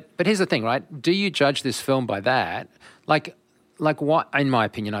 But here's the thing, right? Do you judge this film by that? Like why, in my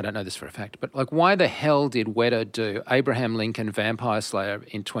opinion, I don't know this for a fact, but like why the hell did Weta do Abraham Lincoln Vampire Slayer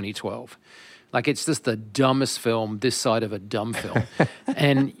in 2012? Like it's just the dumbest film this side of a dumb film.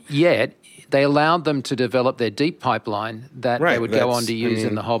 And yet they allowed them to develop their deep pipeline that they would go on to use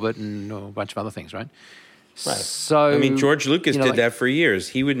in The Hobbit and a bunch of other things, right? Right. So George Lucas did that for years.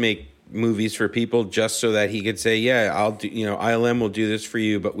 He would make movies for people just so that he could say, "Yeah, I'll do. ILM will do this for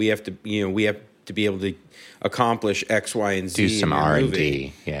you, but we have to be able to accomplish X, Y, and Z. Do some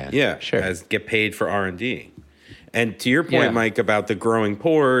R&D, sure. Get paid for R&D." And to your point, Mike, about the growing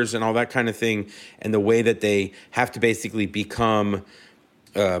pores and all that kind of thing, and the way that they have to basically become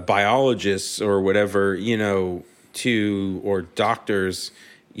biologists or whatever, or doctors,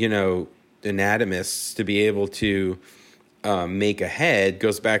 anatomists to be able to make a head,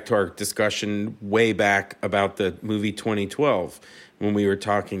 goes back to our discussion way back about the movie 2012 when we were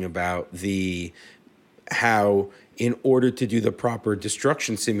talking about how in order to do the proper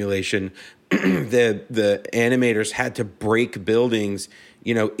destruction simulation, the animators had to break buildings,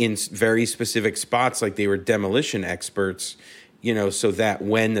 in very specific spots, like they were demolition experts, so that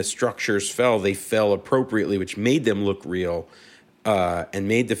when the structures fell, they fell appropriately, which made them look real and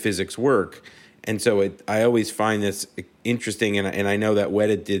made the physics work. And so I always find this interesting, and I know that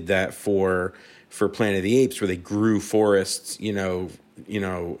Weta did that for Planet of the Apes, where they grew forests.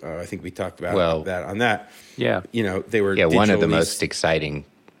 I think we talked about that on that. Yeah, they were one of the most exciting.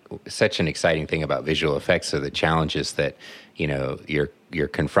 Such an exciting thing about visual effects are the challenges that you're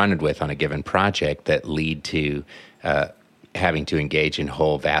confronted with on a given project that lead to having to engage in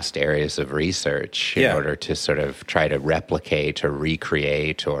whole vast areas of research in order to sort of try to replicate or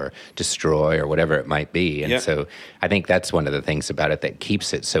recreate or destroy or whatever it might be. And so I think that's one of the things about it that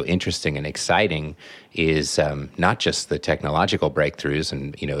keeps it so interesting and exciting is not just the technological breakthroughs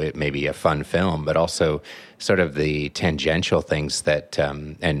and, it may be a fun film, but also sort of the tangential things that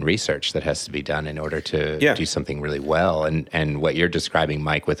and research that has to be done in order to do something really well. And what you're describing,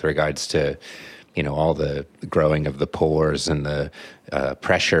 Mike, with regards to all the growing of the pores and the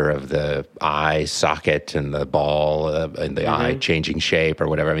pressure of the eye socket and the ball and the eye changing shape or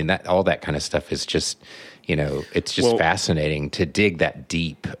whatever. I mean, all that kind of stuff is just, it's just fascinating to dig that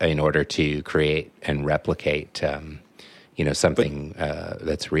deep in order to create and replicate, something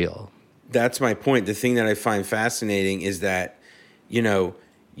that's real. that's my point. The thing that I find fascinating is that,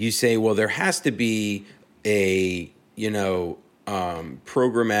 you say, well, there has to be a,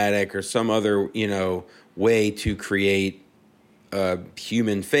 programmatic or some other, way to create a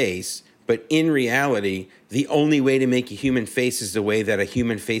human face. But in reality, the only way to make a human face is the way that a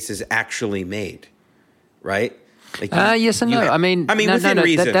human face is actually made, right? Like yes and no. I mean, within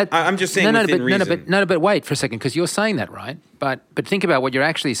reason. I'm just saying within reason. But wait for a second, because you're saying that, right? But think about what you're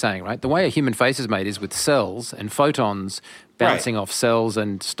actually saying, right? The way a human face is made is with cells and photons bouncing off cells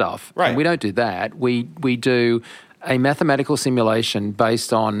and stuff. Right. And we don't do that. We do a mathematical simulation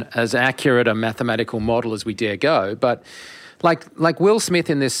based on as accurate a mathematical model as we dare go. But like Will Smith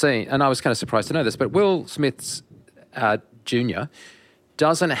in this scene, and I was kind of surprised to know this, but Will Smith's Jr.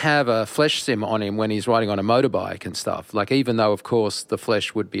 doesn't have a flesh sim on him when he's riding on a motorbike and stuff. Like, even though, of course, the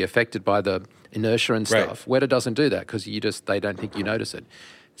flesh would be affected by the inertia and stuff. Weta doesn't do that because they don't think you notice it.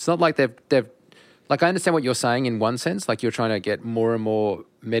 It's not like they've like, I understand what you're saying in one sense, like you're trying to get more and more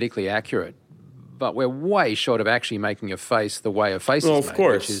medically accurate, but we're way short of actually making a face the way a face is made.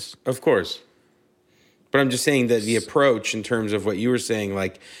 Of course. But I'm just saying that the approach in terms of what you were saying,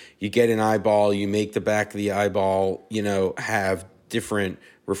 like you get an eyeball, you make the back of the eyeball, have different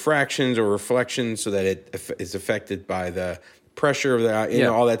refractions or reflections so that it is affected by the pressure of the eye,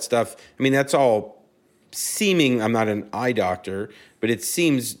 all that stuff. I mean, that's all seeming, I'm not an eye doctor, but it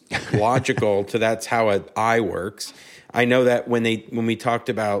seems logical to that's how an eye works. I know that when we talked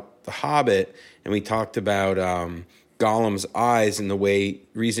about The Hobbit and we talked about Gollum's eyes and the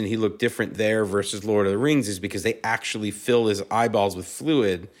reason he looked different there versus Lord of the Rings is because they actually fill his eyeballs with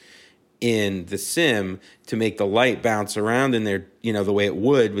fluid in the sim to make the light bounce around in there, the way it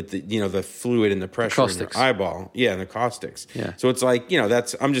would with the, the fluid and the pressure in your eyeball. Yeah, and the caustics. Yeah. So it's like,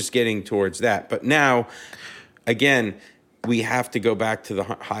 I'm just getting towards that. But now, again, we have to go back to the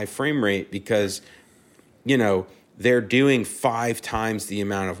high frame rate because, they're doing 5 times the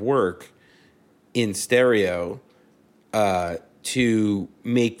amount of work in stereo to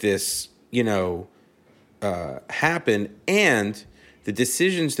make this, happen. And the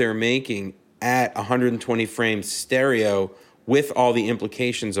decisions they're making at 120 frames stereo with all the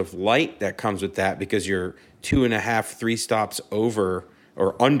implications of light that comes with that because you're 2.5, 3 stops over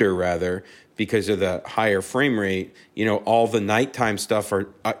or under rather because of the higher frame rate, all the nighttime stuff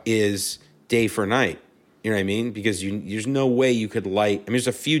is day for night. You know what I mean? Because there's no way you could light. I mean, there's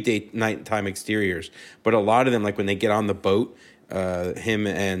a few nighttime exteriors, but a lot of them, like when they get on the boat, him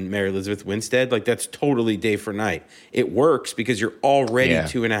and Mary Elizabeth Winstead, like that's totally day for night. It works because you're already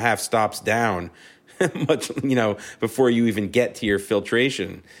 2.5 stops down, much before you even get to your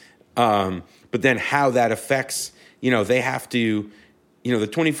filtration. But then how that affects, they have to. The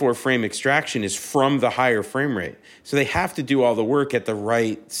 24 frame extraction is from the higher frame rate, so they have to do all the work at the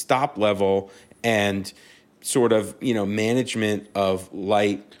right stop level and sort of, management of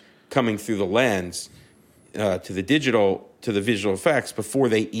light coming through the lens to the visual effects before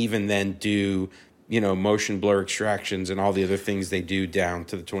they even then do, motion blur extractions and all the other things they do down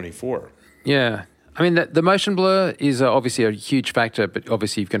to the 24. Yeah. I mean, the motion blur is obviously a huge factor, but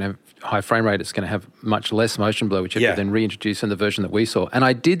obviously you're going to have high frame rate. It's going to have much less motion blur, which you have to then reintroduce in the version that we saw. And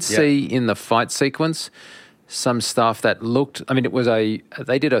I did see in the fight sequence some stuff that looked, I mean,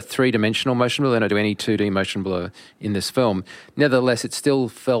 they did a 3-dimensional motion blur. They don't do any 2D motion blur in this film. Nevertheless, it still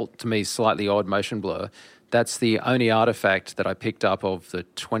felt to me slightly odd motion blur. That's the only artifact that I picked up of the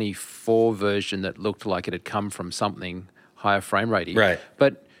 24 version that looked like it had come from something higher frame rate. Right.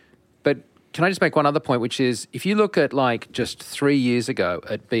 But can I just make one other point, which is if you look at like just 3 years ago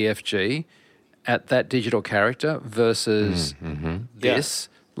at BFG, at that digital character versus this,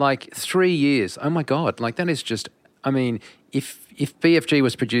 like 3 years, oh my God, like that is just, I mean, if BFG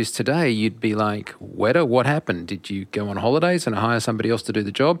was produced today, you'd be like, Weta, what happened? Did you go on holidays and hire somebody else to do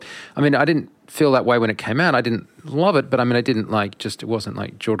the job? I mean, I didn't feel that way when it came out. I didn't love it, but I mean, I didn't it wasn't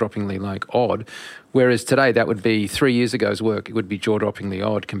like jaw-droppingly like odd. Whereas today, that would be 3 years ago's work. It would be jaw-droppingly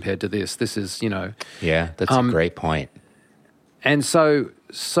odd compared to this. This is, Yeah, that's a great point. And so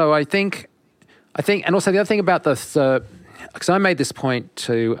I think, and also the other thing about because I made this point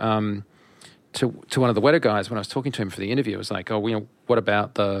to one of the Weta guys when I was talking to him for the interview. I was like, what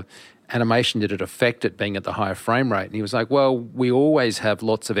about the animation? Did it affect it being at the higher frame rate? And he was like, well, we always have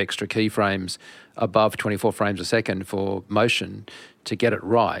lots of extra keyframes above 24 frames a second for motion to get it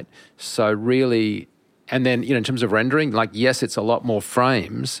right. So really, and then, in terms of rendering, like, yes, it's a lot more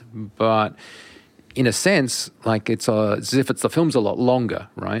frames, but in a sense, like it's as if the film's a lot longer,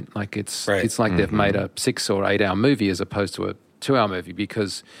 right? Like it's like they've made a 6 or 8 hour movie as opposed to a 2 hour movie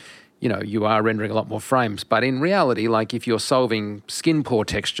because you are rendering a lot more frames. But in reality, like if you're solving skin pore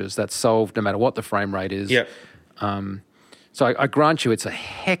textures, that's solved no matter what the frame rate is. Yeah. So I grant you it's a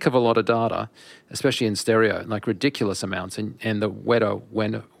heck of a lot of data, especially in stereo, like ridiculous amounts. And the wetter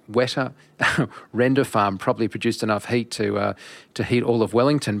render farm probably produced enough heat to heat all of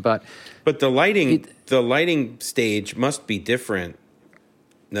Wellington. But the lighting stage must be different.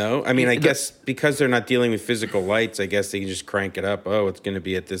 No? I mean, I guess because they're not dealing with physical lights, I guess they can just crank it up. Oh, it's going to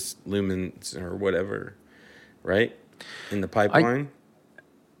be at this lumens or whatever, right? In the pipeline?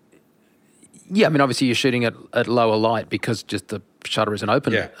 Yeah, I mean, obviously you're shooting at lower light because just the shutter isn't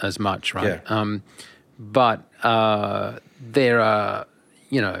open as much, right? Yeah. But there are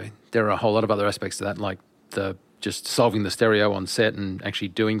a whole lot of other aspects to that, like just solving the stereo on set and actually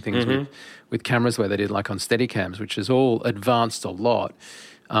doing things with cameras where they did like on Steadicams, which is all advanced a lot.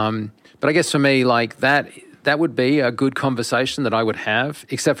 But I guess for me, like that would be a good conversation that I would have,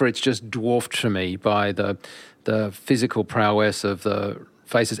 except for it's just dwarfed for me by the physical prowess of the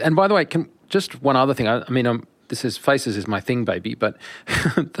faces. And by the way, just one other thing. I mean, faces is my thing, baby. But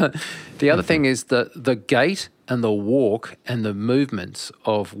the other thing is the gait and the walk and the movements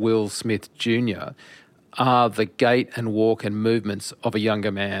of Will Smith Jr. are the gait and walk and movements of a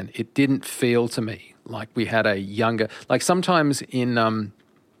younger man. It didn't feel to me like we had a younger. Like sometimes in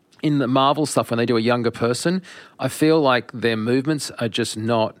the Marvel stuff when they do a younger person, I feel like their movements are just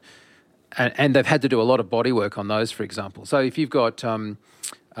not. And they've had to do a lot of body work on those, for example. So if you've got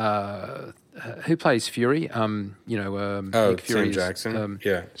who plays Fury? Nick Sam Fury's, Jackson.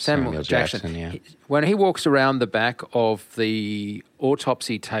 Samuel Jackson. Yeah. When he walks around the back of the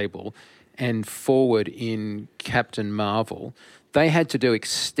autopsy table and forward in Captain Marvel, they had to do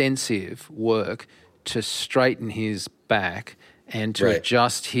extensive work to straighten his back and to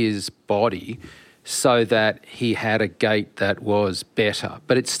adjust his body so that he had a gait that was better.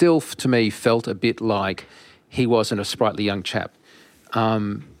 But it still, to me, felt a bit like he wasn't a sprightly young chap.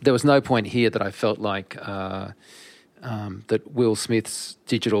 There was no point here that I felt like that Will Smith's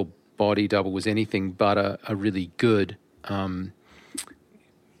digital body double was anything but a really good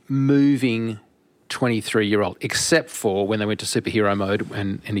moving 23-year-old, except for when they went to superhero mode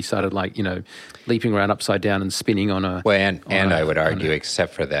and he started leaping around upside down and spinning on a... Well, and I would argue,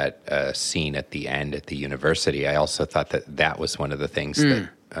 except for that scene at the end at the university, I also thought that was one of the things that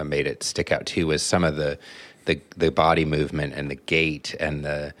made it stick out too, was some of the body movement and the gait and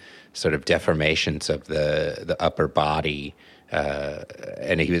the sort of deformations of the upper body.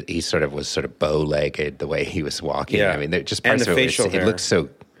 And he sort of was bow-legged the way he was walking. Yeah. I mean, just parts and the of it, facial hair. It looked so...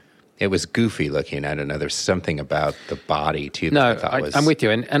 It was goofy looking. I don't know. There's something about the body too. No, that I thought was I'm with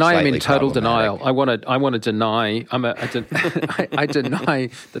you, and I am in total denial. problematic. I want to deny. I deny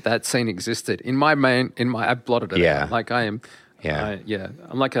that scene existed in my I blotted it. Yeah. Out. Like I am. Yeah.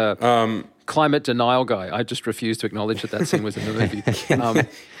 I'm like a climate denial guy. I just refuse to acknowledge that scene was in the movie.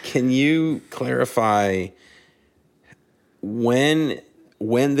 Can you clarify when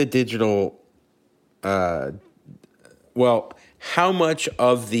the digital? How much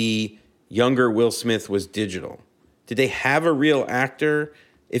of the younger Will Smith was digital? Did they have a real actor?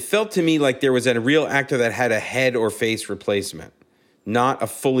 It felt to me like there was a real actor that had a head or face replacement, not a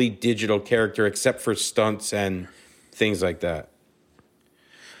fully digital character except for stunts and things like that.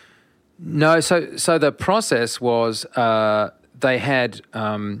 No, so the process was they had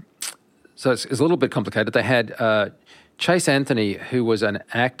so it's a little bit complicated. They had Chase Anthony, who was an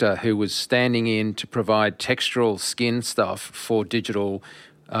actor who was standing in to provide textural skin stuff for digital.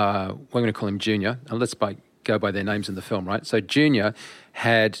 We're going to call him Junior. And let's go by their names in the film, right? So Junior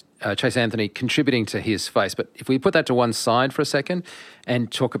had Chase Anthony contributing to his face. But if we put that to one side for a second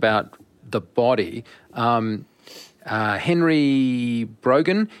and talk about the body, Henry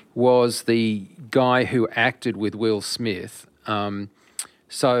Brogan was the guy who acted with Will Smith. I'm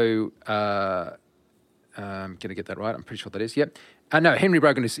going to get that right. I'm pretty sure that is. Yep. No, Henry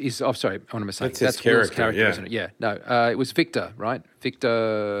Brogan is oh, sorry. What am I saying? That's his character, Will's character, yeah. isn't it? Yeah. No, it was Victor, right?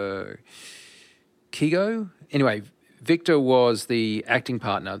 Victor Kigo? Anyway, Victor was the acting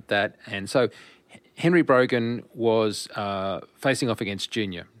partner and so Henry Brogan was facing off against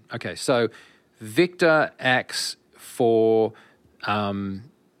Junior. Okay, so Victor acts for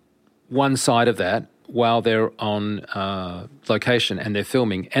one side of that while they're on location and they're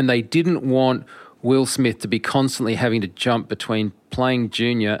filming, and they didn't want Will Smith to be constantly having to jump between playing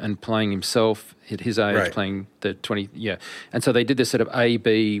Junior and playing himself at his age, Right. playing the 20, yeah. And so they did this sort of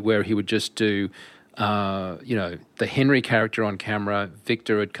A-B where he would just do, the Henry character on camera.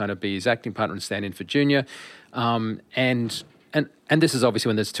 Victor would kind of be his acting partner and stand in for Junior. And and this is obviously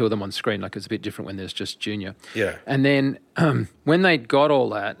when there's two of them on screen. Like it's a bit different when there's just Junior. Yeah. And then when they got all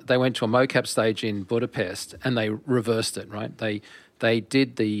that, they went to a mocap stage in Budapest and they reversed it. Right. They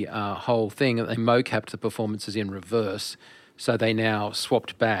did the whole thing. They mocapped the performances in reverse. So they now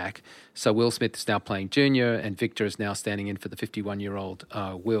swapped back. So Will Smith is now playing Junior, and Victor is now standing in for the 51-year-old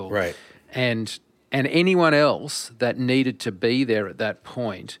Will. Right. And anyone else that needed to be there at that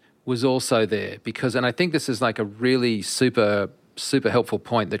point was also there because, and I think this is like a really super helpful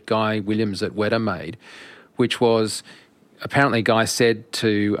point that Guy Williams at Weta made, which was apparently Guy said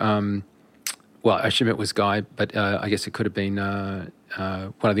to, well, I assume it was Guy, but I guess it could have been one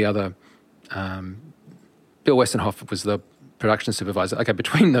of the other, Bill Westenhoff was the production supervisor. Okay,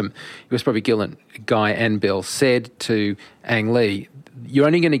 between them, it was probably Guy and Bill said to Ang Lee, you're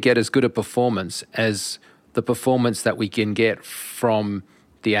only going to get as good a performance as the performance that we can get from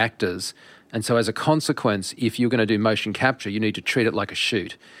the actors. And so as a consequence, if you're going to do motion capture, you need to treat it like a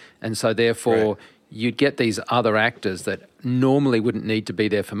shoot. And so therefore, you'd get these other actors that normally wouldn't need to be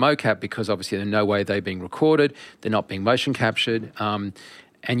there for mocap because obviously there's no way they're being recorded, they're not being motion captured,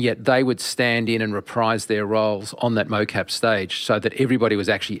 and yet they would stand in and reprise their roles on that mocap stage so that everybody was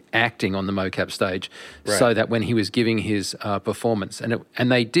actually acting on the mocap stage so that when he was giving his performance.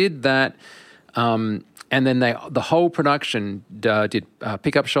 And they did that, and then the whole production did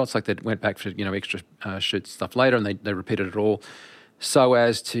pickup shots, like they went back for extra shoot stuff later, and they repeated it all so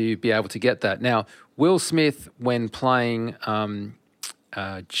as to be able to get that. Now, Will Smith, when playing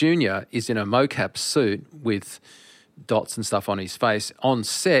Junior, is in a mocap suit with dots and stuff on his face. On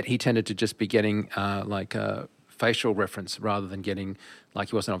set, he tended to just be getting like a facial reference rather than getting, like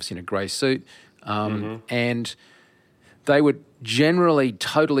he wasn't obviously in a grey suit. And they would generally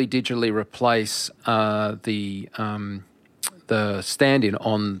totally digitally replace the stand-in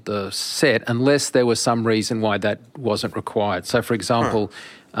on the set unless there was some reason why that wasn't required. So, for example,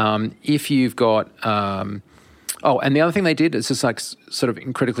 if you've got... and the other thing they did is just like sort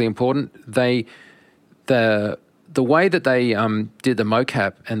of critically important. The way that they did the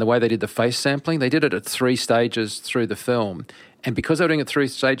mocap and the way they did the face sampling, they did it at 3 stages through the film. And because they were doing it 3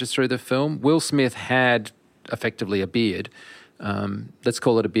 stages through the film, Will Smith had effectively a beard. Let's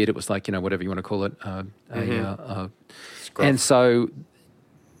call it a beard. It was like, whatever you want to call it. And so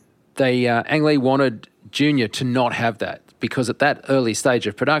Ang Lee wanted Junior to not have that because at that early stage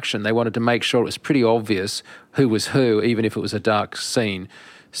of production, they wanted to make sure it was pretty obvious who was who, even if it was a dark scene.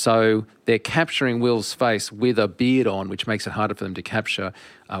 So they're capturing Will's face with a beard on, which makes it harder for them to capture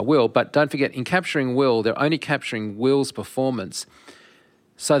Will. But don't forget, in capturing Will, they're only capturing Will's performance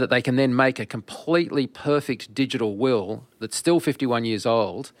so that they can then make a completely perfect digital Will that's still 51 years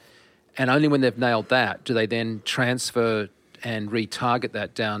old. And only when they've nailed that do they then transfer and retarget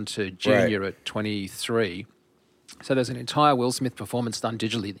that down to Junior at 23. So there's an entire Will Smith performance done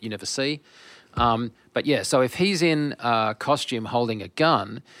digitally that you never see. But yeah, so if he's in costume holding a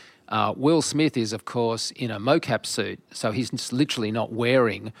gun, Will Smith is, of course, in a mocap suit. So he's just literally not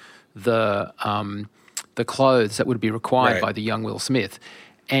wearing the clothes that would be required by the young Will Smith.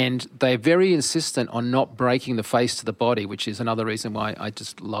 And they're very insistent on not breaking the face to the body, which is another reason why I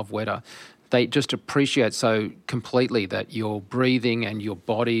just love Weta. They just appreciate so completely that your breathing and your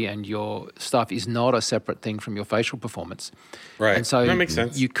body and your stuff is not a separate thing from your facial performance. Right. And so that makes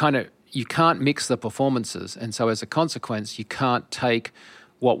sense. You can't mix the performances. And so as a consequence, you can't take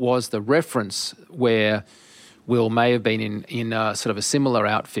what was the reference where Will may have been in sort of a similar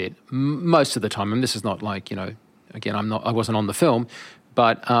outfit most of the time. And this is not like, again, I wasn't on the film.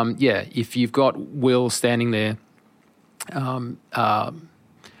 But if you've got Will standing there on a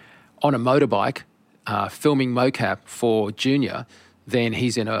motorbike filming mocap for Junior, then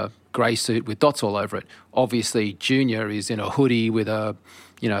he's in a grey suit with dots all over it. Obviously, Junior is in a hoodie with a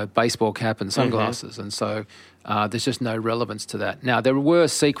baseball cap and sunglasses. And so there's just no relevance to that. Now, there were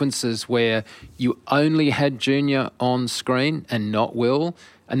sequences where you only had Junior on screen and not Will,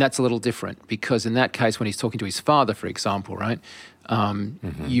 and that's a little different because in that case, when he's talking to his father, for example, right,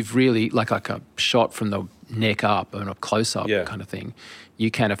 you've really, like a shot from the neck up and a close-up kind of thing,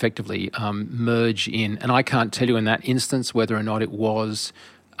 you can effectively merge in. And I can't tell you in that instance whether or not it was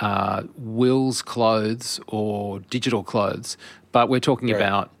Will's clothes or digital clothes, but we're talking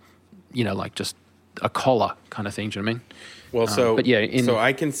about, like just a collar kind of thing. Do you know what I mean? Well, so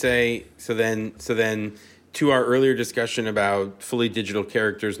I can say, so then to our earlier discussion about fully digital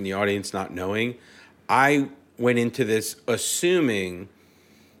characters and the audience not knowing, I went into this assuming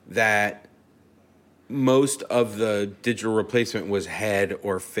that most of the digital replacement was head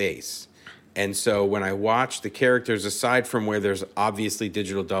or face. And so when I watch the characters, aside from where there's obviously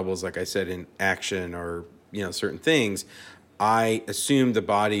digital doubles, like I said, in action or, certain things, I assumed the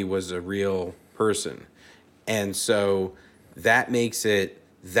body was a real person. And so that makes it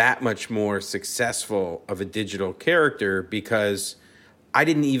that much more successful of a digital character, because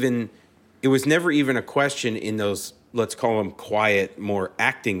it was never even a question in those, let's call them quiet, more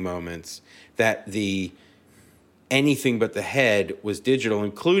acting moments, that anything but the head was digital,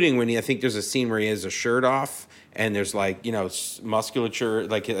 including when I think there's a scene where he has a shirt off and there's like, musculature,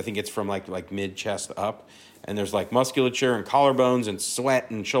 like I think it's from like mid chest up, and there's like musculature and collarbones and sweat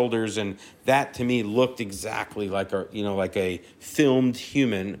and shoulders, and that to me looked exactly like a filmed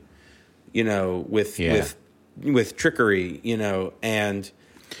human, with trickery, and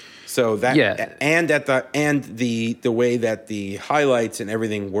so that and the way that the highlights and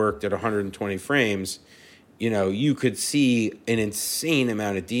everything worked at 120 frames, you could see an insane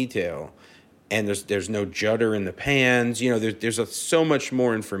amount of detail, and there's no judder in the pans, there's so much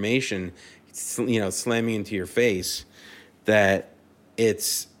more information, slamming into your face, that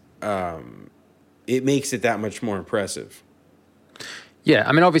it makes it that much more impressive. Yeah,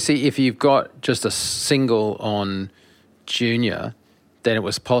 I mean, obviously, if you've got just a single on Junior, then it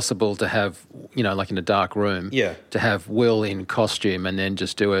was possible to have, like in a dark room, to have Will in costume and then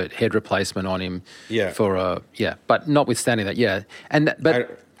just do a head replacement on him. But notwithstanding that,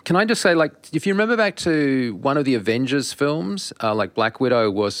 can I just say, like, if you remember back to one of the Avengers films, like Black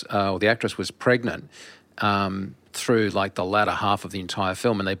Widow the actress was pregnant through like the latter half of the entire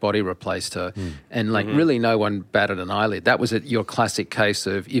film, and they body replaced her, and like really no one batted an eyelid. That was your classic case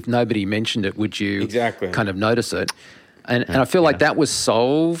of, if nobody mentioned it, would you kind of notice it? And I feel like that was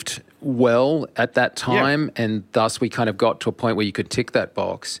solved well at that time, and thus we kind of got to a point where you could tick that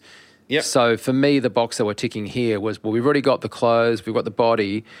box. Yep. So for me, the box that we're ticking here was, well, we've already got the clothes, we've got the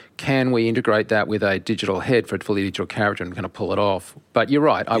body. Can we integrate that with a digital head for a fully digital character and kind of pull it off? But you're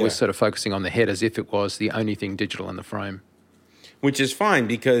right. I was sort of focusing on the head as if it was the only thing digital in the frame. Which is fine,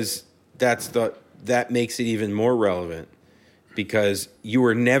 because that makes it even more relevant, because you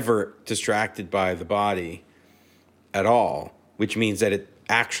were never distracted by the body at all, which means that it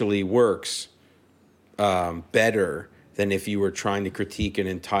actually works better than if you were trying to critique an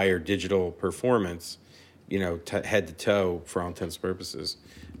entire digital performance, head to toe for all intents and purposes.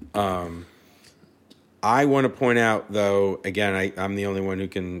 I want to point out, though, again, I'm the only one who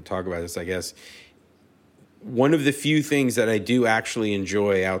can talk about this, I guess. One of the few things that I do actually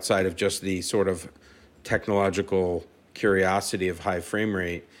enjoy outside of just the sort of technological curiosity of high frame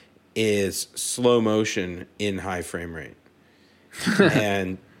rate is slow motion in high frame rate.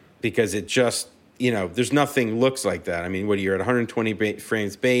 And because it just, there's nothing looks like that. I mean, you're at 120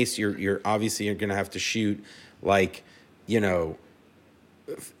 frames base, you're obviously going to have to shoot like,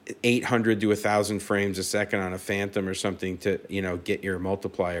 800 to 1,000 frames a second on a Phantom or something to, get your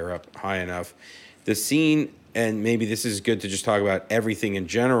multiplier up high enough. The scene, and maybe this is good to just talk about everything in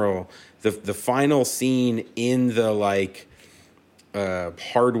general, the final scene in the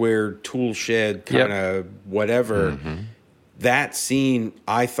hardware tool shed kind of whatever, that scene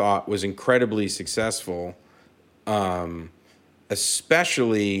I thought was incredibly successful,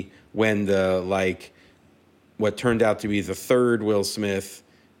 especially when what turned out to be the third Will Smith,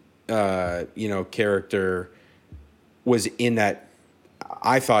 character was in that,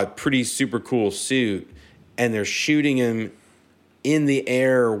 I thought, pretty super cool suit, and they're shooting him in the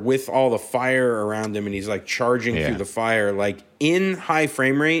air with all the fire around him, and he's like charging through the fire. Like in high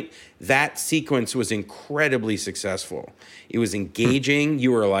frame rate, that sequence was incredibly successful. It was engaging.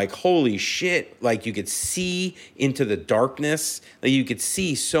 You were like, holy shit. Like you could see into the darkness. Like you could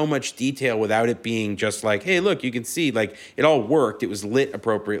see so much detail without it being just like, hey, look, you can see. Like it all worked. It was lit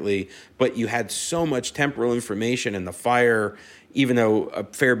appropriately, but you had so much temporal information, and the fire, even though a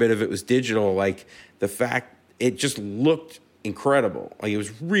fair bit of it was digital, like the fact it just looked incredible. Like it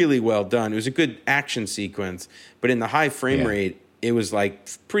was really well done. It was a good action sequence, but in the high frame rate, it was like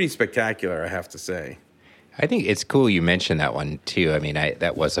pretty spectacular, I have to say. I think it's cool you mentioned that one too. I mean,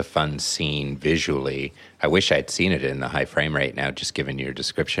 that was a fun scene visually. I wish I'd seen it in the high frame rate now, just given your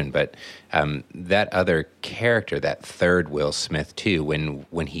description. But that other character, that third Will Smith too,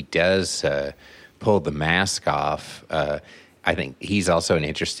 when he does pull the mask off, I think he's also an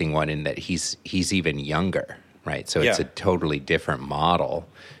interesting one in that he's even younger. Right, so it's a totally different model,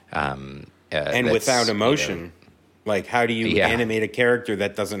 and without emotion. Like, how do you animate a character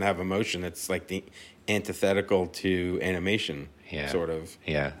that doesn't have emotion? It's like the antithetical to animation, sort of.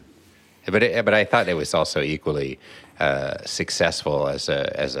 Yeah, but I thought it was also equally successful as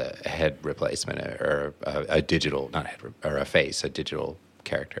a head replacement or a digital, not head or a face, a digital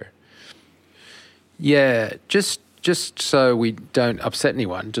character. Yeah, just so we don't upset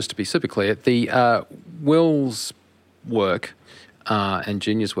anyone, just to be super clear, the Will's work and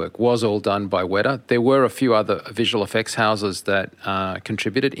Junior's work was all done by Weta. There were a few other visual effects houses that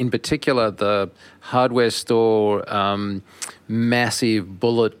contributed. In particular, the hardware store massive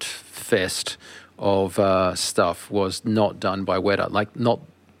bullet fest of stuff was not done by Weta.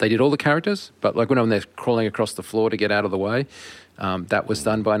 They did all the characters, but like when they're crawling across the floor to get out of the way, that was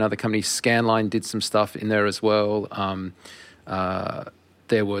done by another company. Scanline did some stuff in there as well.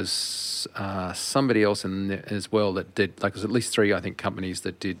 There was somebody else in there as well that did, there's at least 3, I think, companies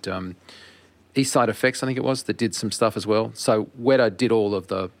that did Eastside Effects, I think it was, that did some stuff as well. So Weta did all of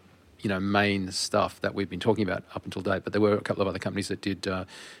the, main stuff that we've been talking about up until date, but there were a couple of other companies that did,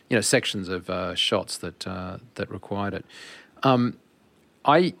 sections of shots that required it.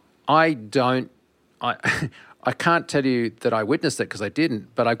 I can't tell you that I witnessed it because I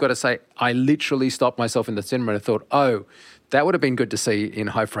didn't, but I've got to say I literally stopped myself in the cinema and thought, oh, that would have been good to see in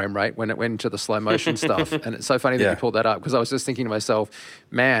high frame rate when it went into the slow motion stuff. And it's so funny that you pulled that up because I was just thinking to myself,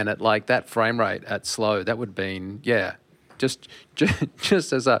 man, at that frame rate at slow, that would have been, just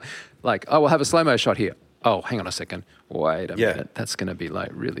as a, we'll have a slow-mo shot here. Oh, hang on a second. Wait a minute. That's going to be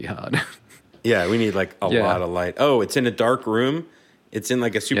really hard. Yeah, we need a lot of light. Oh, it's in a dark room. It's in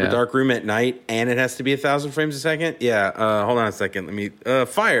a super dark room at night, and it has to be 1,000 frames a second. Yeah, hold on a second. Let me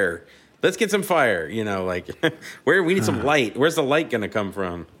fire. Let's get some fire. Where we need some light. Where's the light going to come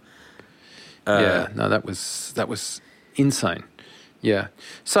from? That was insane. Yeah.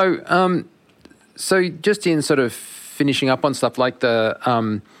 So just in sort of finishing up on stuff like the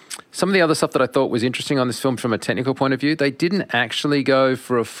some of the other stuff that I thought was interesting on this film from a technical point of view, they didn't actually go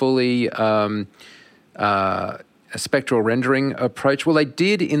for a fully a spectral rendering approach. Well, they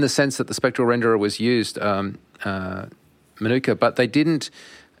did in the sense that the spectral renderer was used, Manuka, but they didn't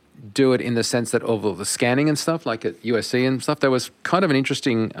do it in the sense that of all the scanning and stuff, like at USC and stuff. There was kind of an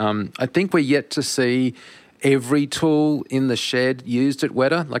interesting, I think we're yet to see every tool in the shed used at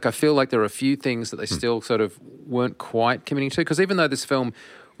Weta. I feel like there are a few things that they still sort of weren't quite committing to, because even though this film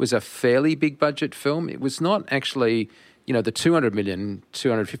was a fairly big budget film, it was not actually, the 200 million,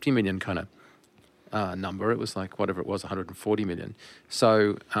 250 million kind of number. It was whatever it was, 140 million.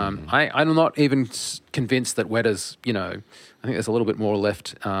 So I'm not even convinced that Weta's, I think there's a little bit more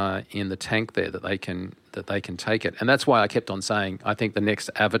left in the tank there that they can take it. And that's why I kept on saying I think the next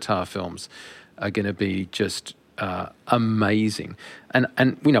Avatar films are going to be just amazing.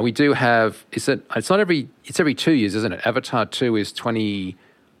 And we do have, it's every 2 years, isn't it? Avatar 2 is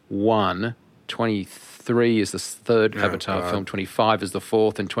 21, 23 is the third Avatar film, 25 is the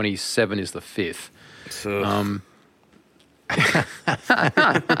fourth, and 27 is the fifth. So, okay.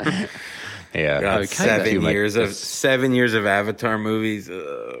 7 years of Avatar movies.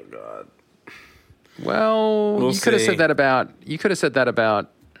 Oh God. Well, you could have said that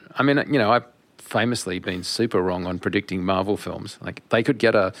about. I mean, I've famously been super wrong on predicting Marvel films. They could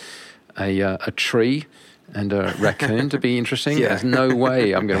get a tree and a raccoon to be interesting. There's no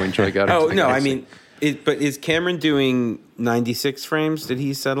way I'm going to enjoy Guardians of the Galaxy. I mean. But is Cameron doing 96 frames? Did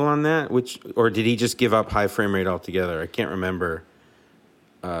he settle on that? Or did he just give up high frame rate altogether? I can't remember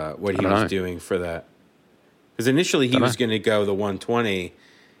what he was doing for that. Because initially he was going to go the 120,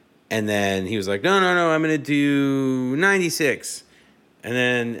 and then he was like, no, I'm going to do 96, and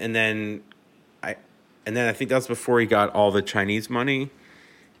then I think that's before he got all the Chinese money,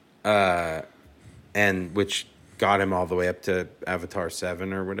 and which got him all the way up to Avatar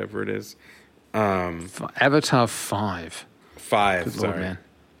 7 or whatever it is. Avatar 5. Good sorry. Lord,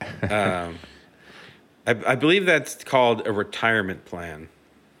 man. I believe that's called a retirement plan.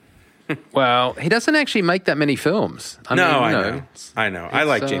 Well, he doesn't actually make that many films. I know. I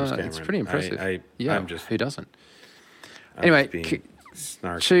like James Cameron. It's pretty impressive. Who doesn't? Anyway,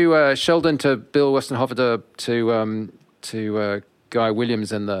 to Sheldon, to Bill Westenhofer, to Guy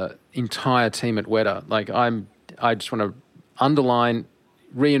Williams and the entire team at Weta. I just want to underline,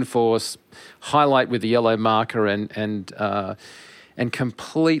 reinforce, highlight with the yellow marker, and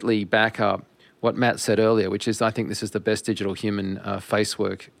completely back up what Matt said earlier, which is I think this is the best digital human face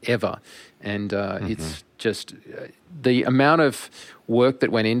work ever. And it's just the amount of work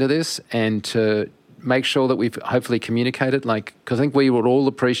that went into this, and to make sure that we've hopefully communicated, because I think we would all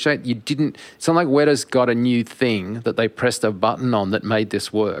appreciate it's not like Weta's got a new thing that they pressed a button on that made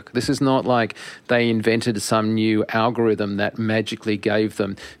this work. This is not like they invented some new algorithm that magically gave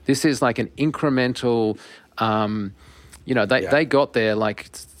them. This is like an incremental, they got there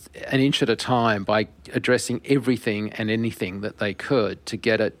an inch at a time by addressing everything and anything that they could to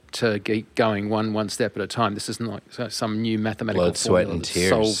get it to get going one step at a time. This isn't like some new mathematical blood, sweat, and to tears.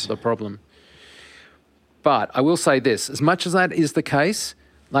 solve the problem. But I will say this, as much as that is the case,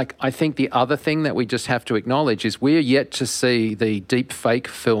 Like, I think the other thing that we just have to acknowledge is we're yet to see the deep fake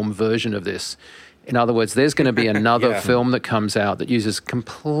film version of this. In other words, there's going to be another film that comes out that uses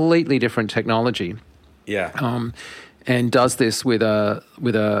completely different technology. Yeah. And does this with a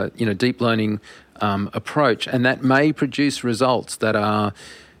deep learning approach, and that may produce results that are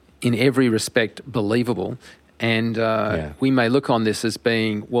in every respect believable. And we may look on this as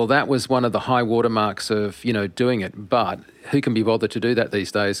being, well, that was one of the high watermarks of, doing it. But who can be bothered to do that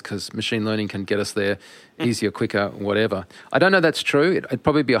these days? Because machine learning can get us there easier, quicker, whatever. I don't know that's true. It'd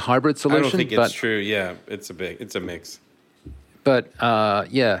probably be a hybrid solution. I don't think it's true. Yeah, it's a mix. But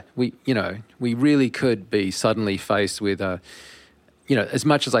we really could be suddenly faced with as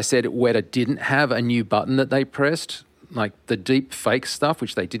much as I said, Weta didn't have a new button that they pressed, like the deep fake stuff,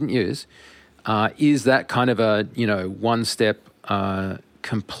 which they didn't use. Is that kind of a, one-step,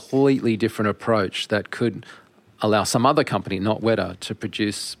 completely different approach that could allow some other company, not Weta, to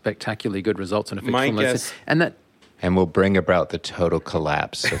produce spectacularly good results in a fixed film? And will bring about the total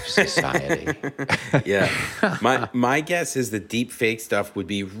collapse of society. Yeah. My guess is the deep fake stuff would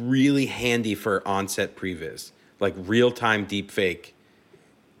be really handy for on-set previs, like real-time deep fake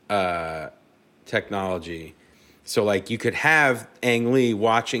technology. So, like, you could have Ang Lee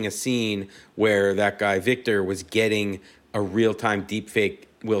watching a scene where that guy Victor was getting a real-time deepfake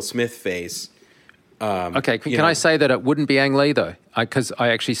Will Smith face. Okay, can I say that it wouldn't be Ang Lee, though? Because I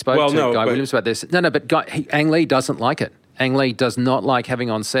actually spoke to Guy Williams about this. But Ang Lee doesn't like it. Ang Lee does not like having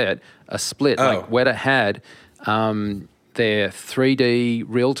on set a split. Like Weta had their 3D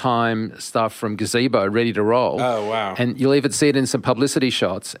real-time stuff from Gazebo ready to roll. Oh, wow. And you'll even see it in some publicity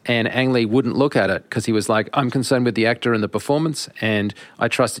shots, and Ang Lee wouldn't look at it because he was like, I'm concerned with the actor and the performance, and I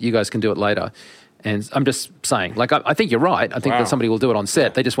trust that you guys can do it later. And I'm just saying, like, I think you're right. I think that somebody will do it on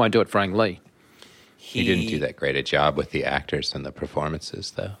set. They just won't do it for Ang Lee. He didn't do that great a job with the actors and the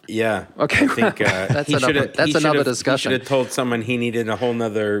performances, though. Yeah. Okay. I think that's another discussion. He should have told someone he needed a whole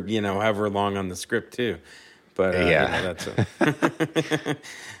nother, however long on the script, too. But that's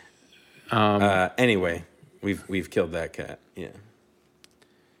anyway, we've killed that cat. Yeah.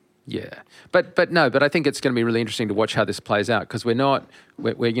 Yeah, but I think it's going to be really interesting to watch how this plays out, because we're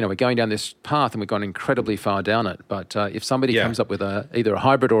going down this path and we've gone incredibly far down it. But if somebody comes up with either a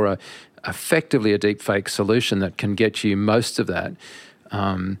hybrid or effectively a deep fake solution that can get you most of that,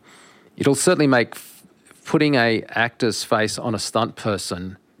 it'll certainly make putting a actor's face on a stunt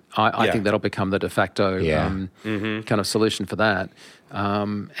person. I think that'll become the de facto kind of solution for that.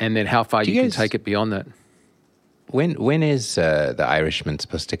 And then how far you can take it beyond that. When is The Irishman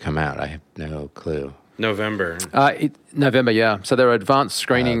supposed to come out? I have no clue. November. November, yeah. So there are advanced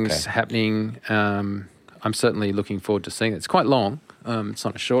screenings happening. I'm certainly looking forward to seeing it. It's quite long. It's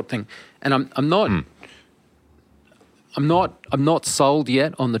not a short thing, and I'm not sold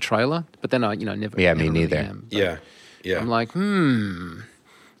yet on the trailer. But then I never. Yeah, never me neither. Really am. Yeah. I'm like,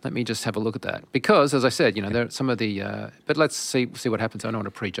 let me just have a look at that, because, as I said, there are some of the. But let's see what happens. I don't want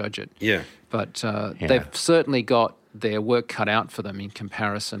to prejudge it. Yeah. But they've certainly got their work cut out for them in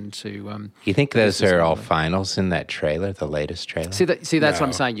comparison to. You think those are all finals in that trailer, the latest trailer? See, that's what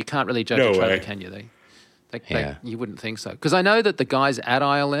I'm saying. You can't really judge a trailer, can you? You wouldn't think so, because I know that the guys at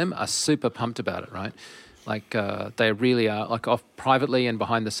ILM are super pumped about it, right? Like they really are. Like off privately and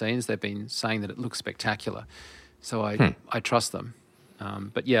behind the scenes, they've been saying that it looks spectacular. So I trust them.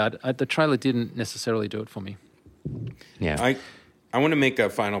 But yeah, the trailer didn't necessarily do it for me. Yeah, I want to make a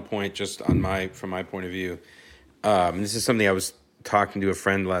final point just from my point of view. This is something I was talking to a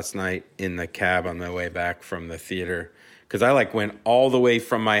friend last night in the cab on my way back from the theater, because I went all the way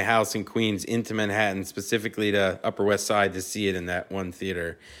from my house in Queens into Manhattan, specifically to Upper West Side, to see it in that one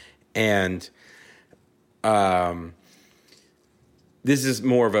theater. And this is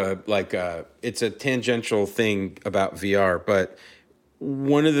more of it's a tangential thing about VR, but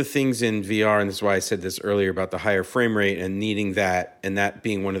one of the things in VR, and this is why I said this earlier about the higher frame rate and needing that, and that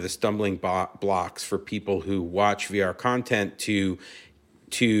being one of the stumbling blocks for people who watch VR content to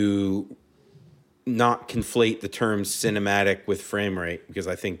not conflate the terms cinematic with frame rate, because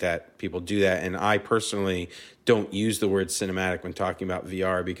I think that people do that. And I personally don't use the word cinematic when talking about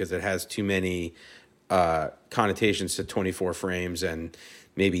VR, because it has too many connotations to 24 frames and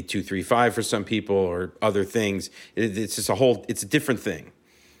maybe 235 for some people, or other things. It's just it's a different thing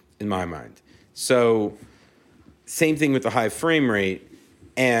in my mind. So same thing with the high frame rate.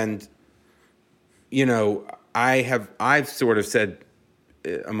 And, I've sort of said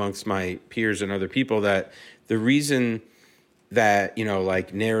amongst my peers and other people that the reason that,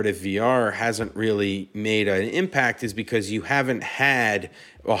 like narrative VR hasn't really made an impact is because you haven't had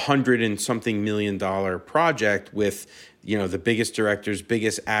 $100 and something million project with, the biggest directors,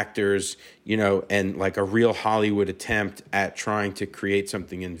 biggest actors, and like a real Hollywood attempt at trying to create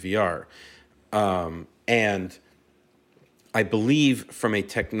something in VR. And I believe from a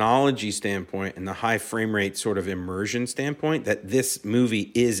technology standpoint and the high frame rate sort of immersion standpoint that this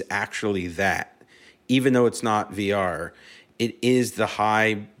movie is actually that. Even though it's not VR, it is the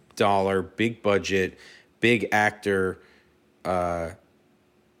high dollar, big budget, big actor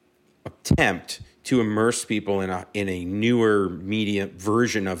attempt to immerse people in a newer medium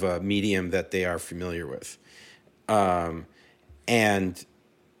version of a medium that they are familiar with. And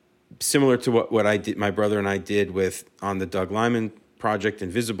similar to what I did, my brother and I did on the Doug Liman project,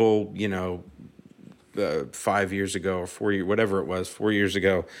 Invisible, 5 years ago or 4 years, whatever it was, 4 years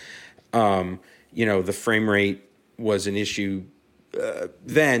ago. The frame rate was an issue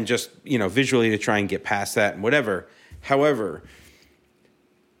then, just visually to try and get past that and whatever. However,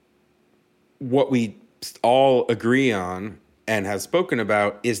 what we all agree on and have spoken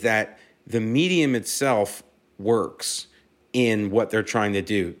about is that the medium itself works in what they're trying to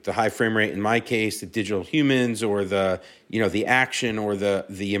do. The high frame rate, in my case, the digital humans, or the action, or the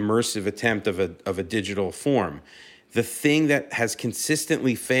immersive attempt of a digital form. The thing that has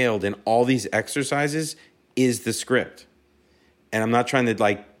consistently failed in all these exercises is the script. And I'm not trying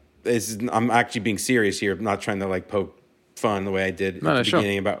to I'm actually being serious here. I'm not trying to poke fun the way I did at the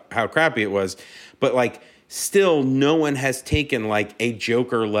beginning about how crappy it was. But still no one has taken a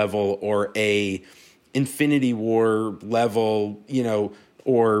Joker level or a Infinity War level,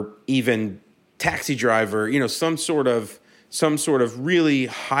 or even Taxi Driver, some sort of really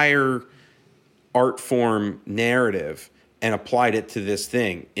higher art form narrative and applied it to this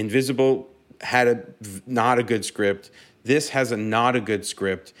thing. Invisible had not a good script. This has not a good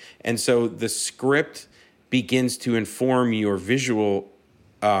script. And so the script begins to inform your visual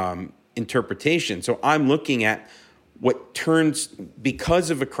interpretation. So I'm looking at what turns, because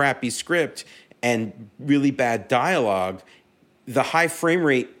of a crappy script and really bad dialogue, the high frame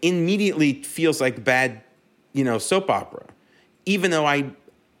rate immediately feels like bad, soap opera. Even though I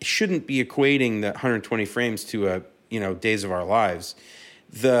shouldn't be equating the 120 frames to Days of Our Lives,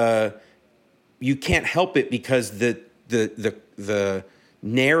 you can't help it because the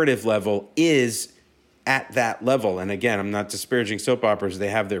narrative level is at that level. And again, I'm not disparaging soap operas; they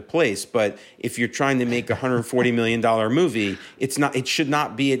have their place. But if you're trying to make a $140 million movie, it should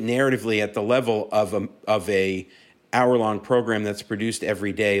not be narratively at the level of a hour-long program that's produced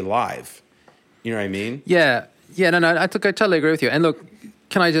every day live. You know what I mean? Yeah. No, I totally agree with you. And look,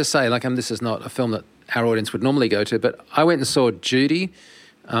 can I just say, this is not a film that our audience would normally go to, but I went and saw Judy,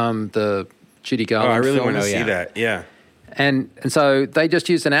 the Judy Garland. Oh, I really film. want to see that. Yeah. And so they just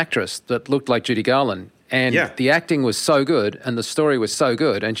used an actress that looked like Judy Garland. And the acting was so good and the story was so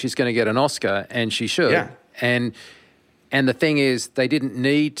good, and she's going to get an Oscar, and she should. Yeah. And the thing is, they didn't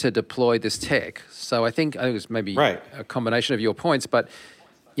need to deploy this tech. So I think it was maybe a combination of your points, but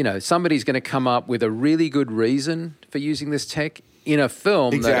somebody's going to come up with a really good reason for using this tech in a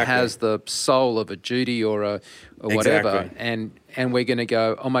film that has the soul of a Judy or whatever, and we're going to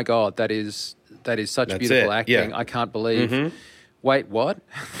go, oh my God, that is such beautiful acting. Yeah. I can't believe. Mm-hmm. Wait, what?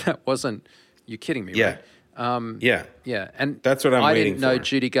 That wasn't. You're kidding me, right? Yeah. And that's what I'm waiting for. I didn't know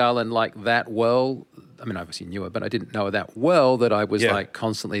Judy Garland that well. I mean, I obviously knew her, but I didn't know her that well that I was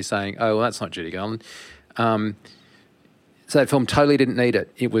constantly saying, oh, well, that's not Judy Garland. So that film totally didn't need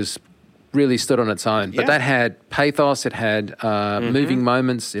it. It was really stood on its own. But that had pathos, it had moving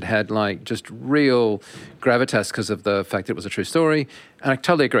moments, it had just real gravitas because of the fact that it was a true story. And I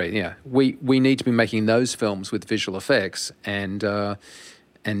totally agree. Yeah, we need to be making those films with visual effects and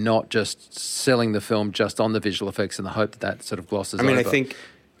not just selling the film just on the visual effects in the hope that sort of glosses over.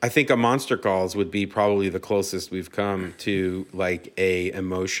 I think A Monster Calls would be probably the closest we've come to a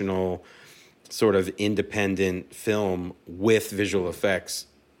emotional sort of independent film with visual effects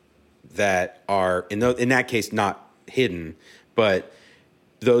that are in that case not hidden, but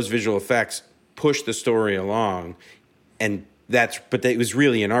those visual effects push the story along, and but it was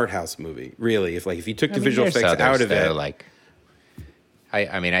really an art house movie. Really, if you took the visual effects out of it,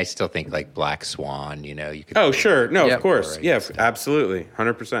 I still think Black Swan. You could. Oh, sure, no, of course, absolutely,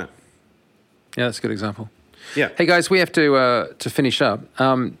 100%. Yeah, that's a good example. Yeah. Hey guys, we have to finish up.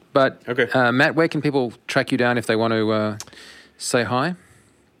 But Matt, where can people track you down if they want to say hi?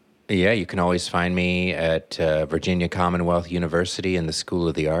 Yeah, you can always find me at Virginia Commonwealth University in the School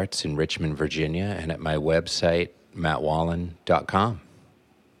of the Arts in Richmond, Virginia, and at my website, mattwallen.com.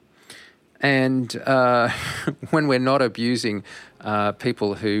 And when we're not abusing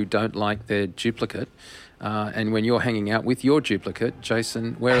people who don't like their duplicate, and when you're hanging out with your duplicate,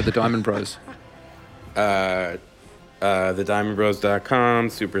 Jason, where are the Diamond Bros? TheDiamondBros.com,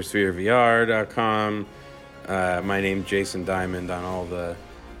 SuperSphereVR.com. My name Jason Diamond on all the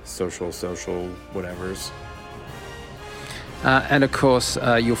social whatevers. And of course,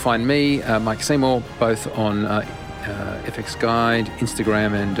 you'll find me, Mike Seymour, both on FX Guide,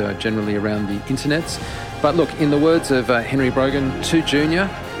 Instagram, and generally around the internets. But look, in the words of Henry Brogan, to Junior,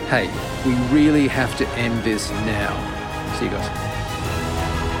 hey, we really have to end this now. See you guys.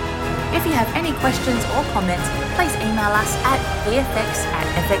 If you have any questions or comments, please email us at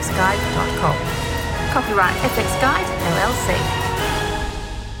vfx@fxguide.com. Copyright FX Guide, LLC.